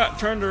 I got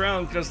turned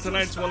around because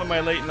tonight's one of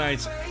my late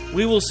nights.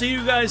 We will see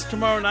you guys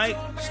tomorrow night.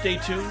 Stay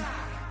tuned.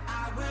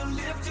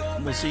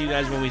 We'll see you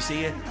guys when we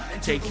see you.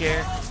 Take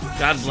care.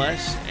 God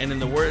bless. And in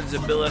the words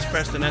of Bill S.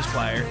 Preston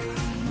Esquire,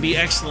 be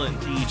excellent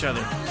to each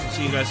other.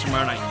 See you guys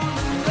tomorrow night.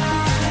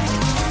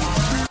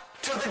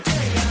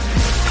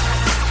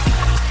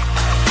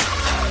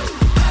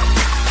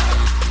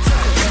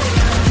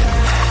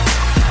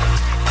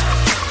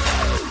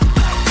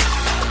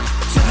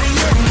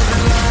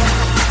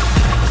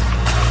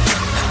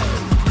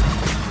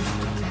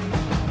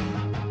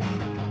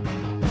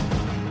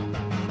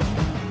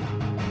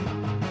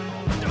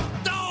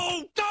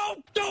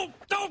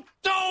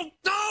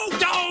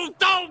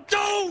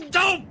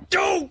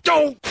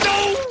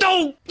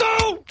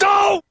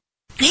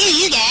 Screw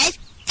you guys.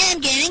 I'm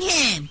going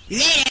home.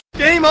 Later.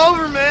 Game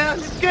over, man.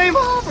 It's game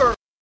over.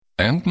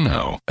 And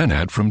now, an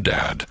ad from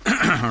Dad.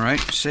 All right,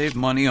 save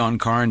money on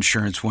car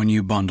insurance when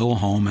you bundle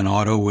home and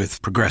auto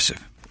with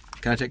Progressive.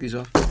 Can I take these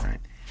off? All right.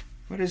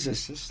 What is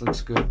this? This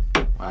looks good.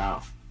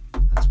 Wow.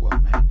 That's well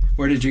made.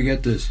 Where did you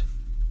get this?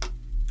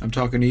 I'm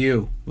talking to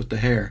you with the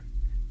hair.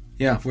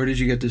 Yeah, where did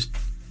you get this?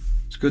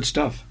 It's good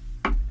stuff.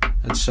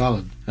 That's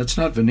solid. That's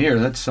not veneer.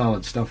 That's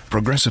solid stuff.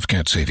 Progressive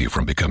can't save you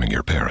from becoming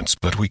your parents,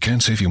 but we can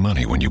save you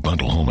money when you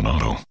bundle home and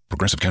auto.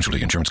 Progressive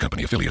Casualty Insurance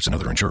Company, affiliates, and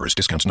other insurers.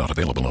 Discounts not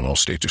available in all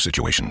states or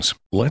situations.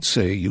 Let's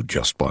say you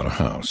just bought a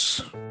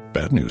house.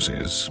 Bad news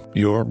is,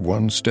 you're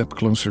one step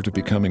closer to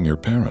becoming your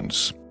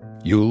parents.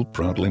 You'll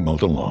proudly mow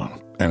the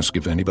lawn. Ask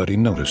if anybody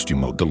noticed you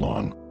mowed the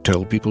lawn.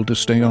 Tell people to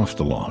stay off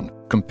the lawn.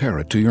 Compare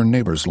it to your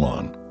neighbor's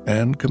lawn.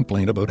 And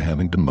complain about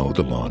having to mow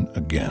the lawn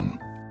again.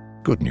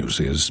 Good news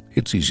is,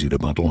 it's easy to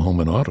bundle home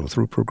and auto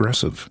through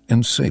Progressive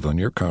and save on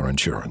your car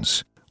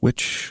insurance,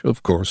 which,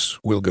 of course,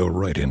 will go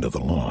right into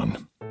the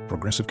lawn.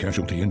 Progressive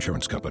Casualty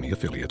Insurance Company,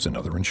 affiliates, and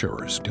other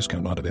insurers.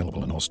 Discount not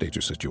available in all states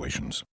or situations.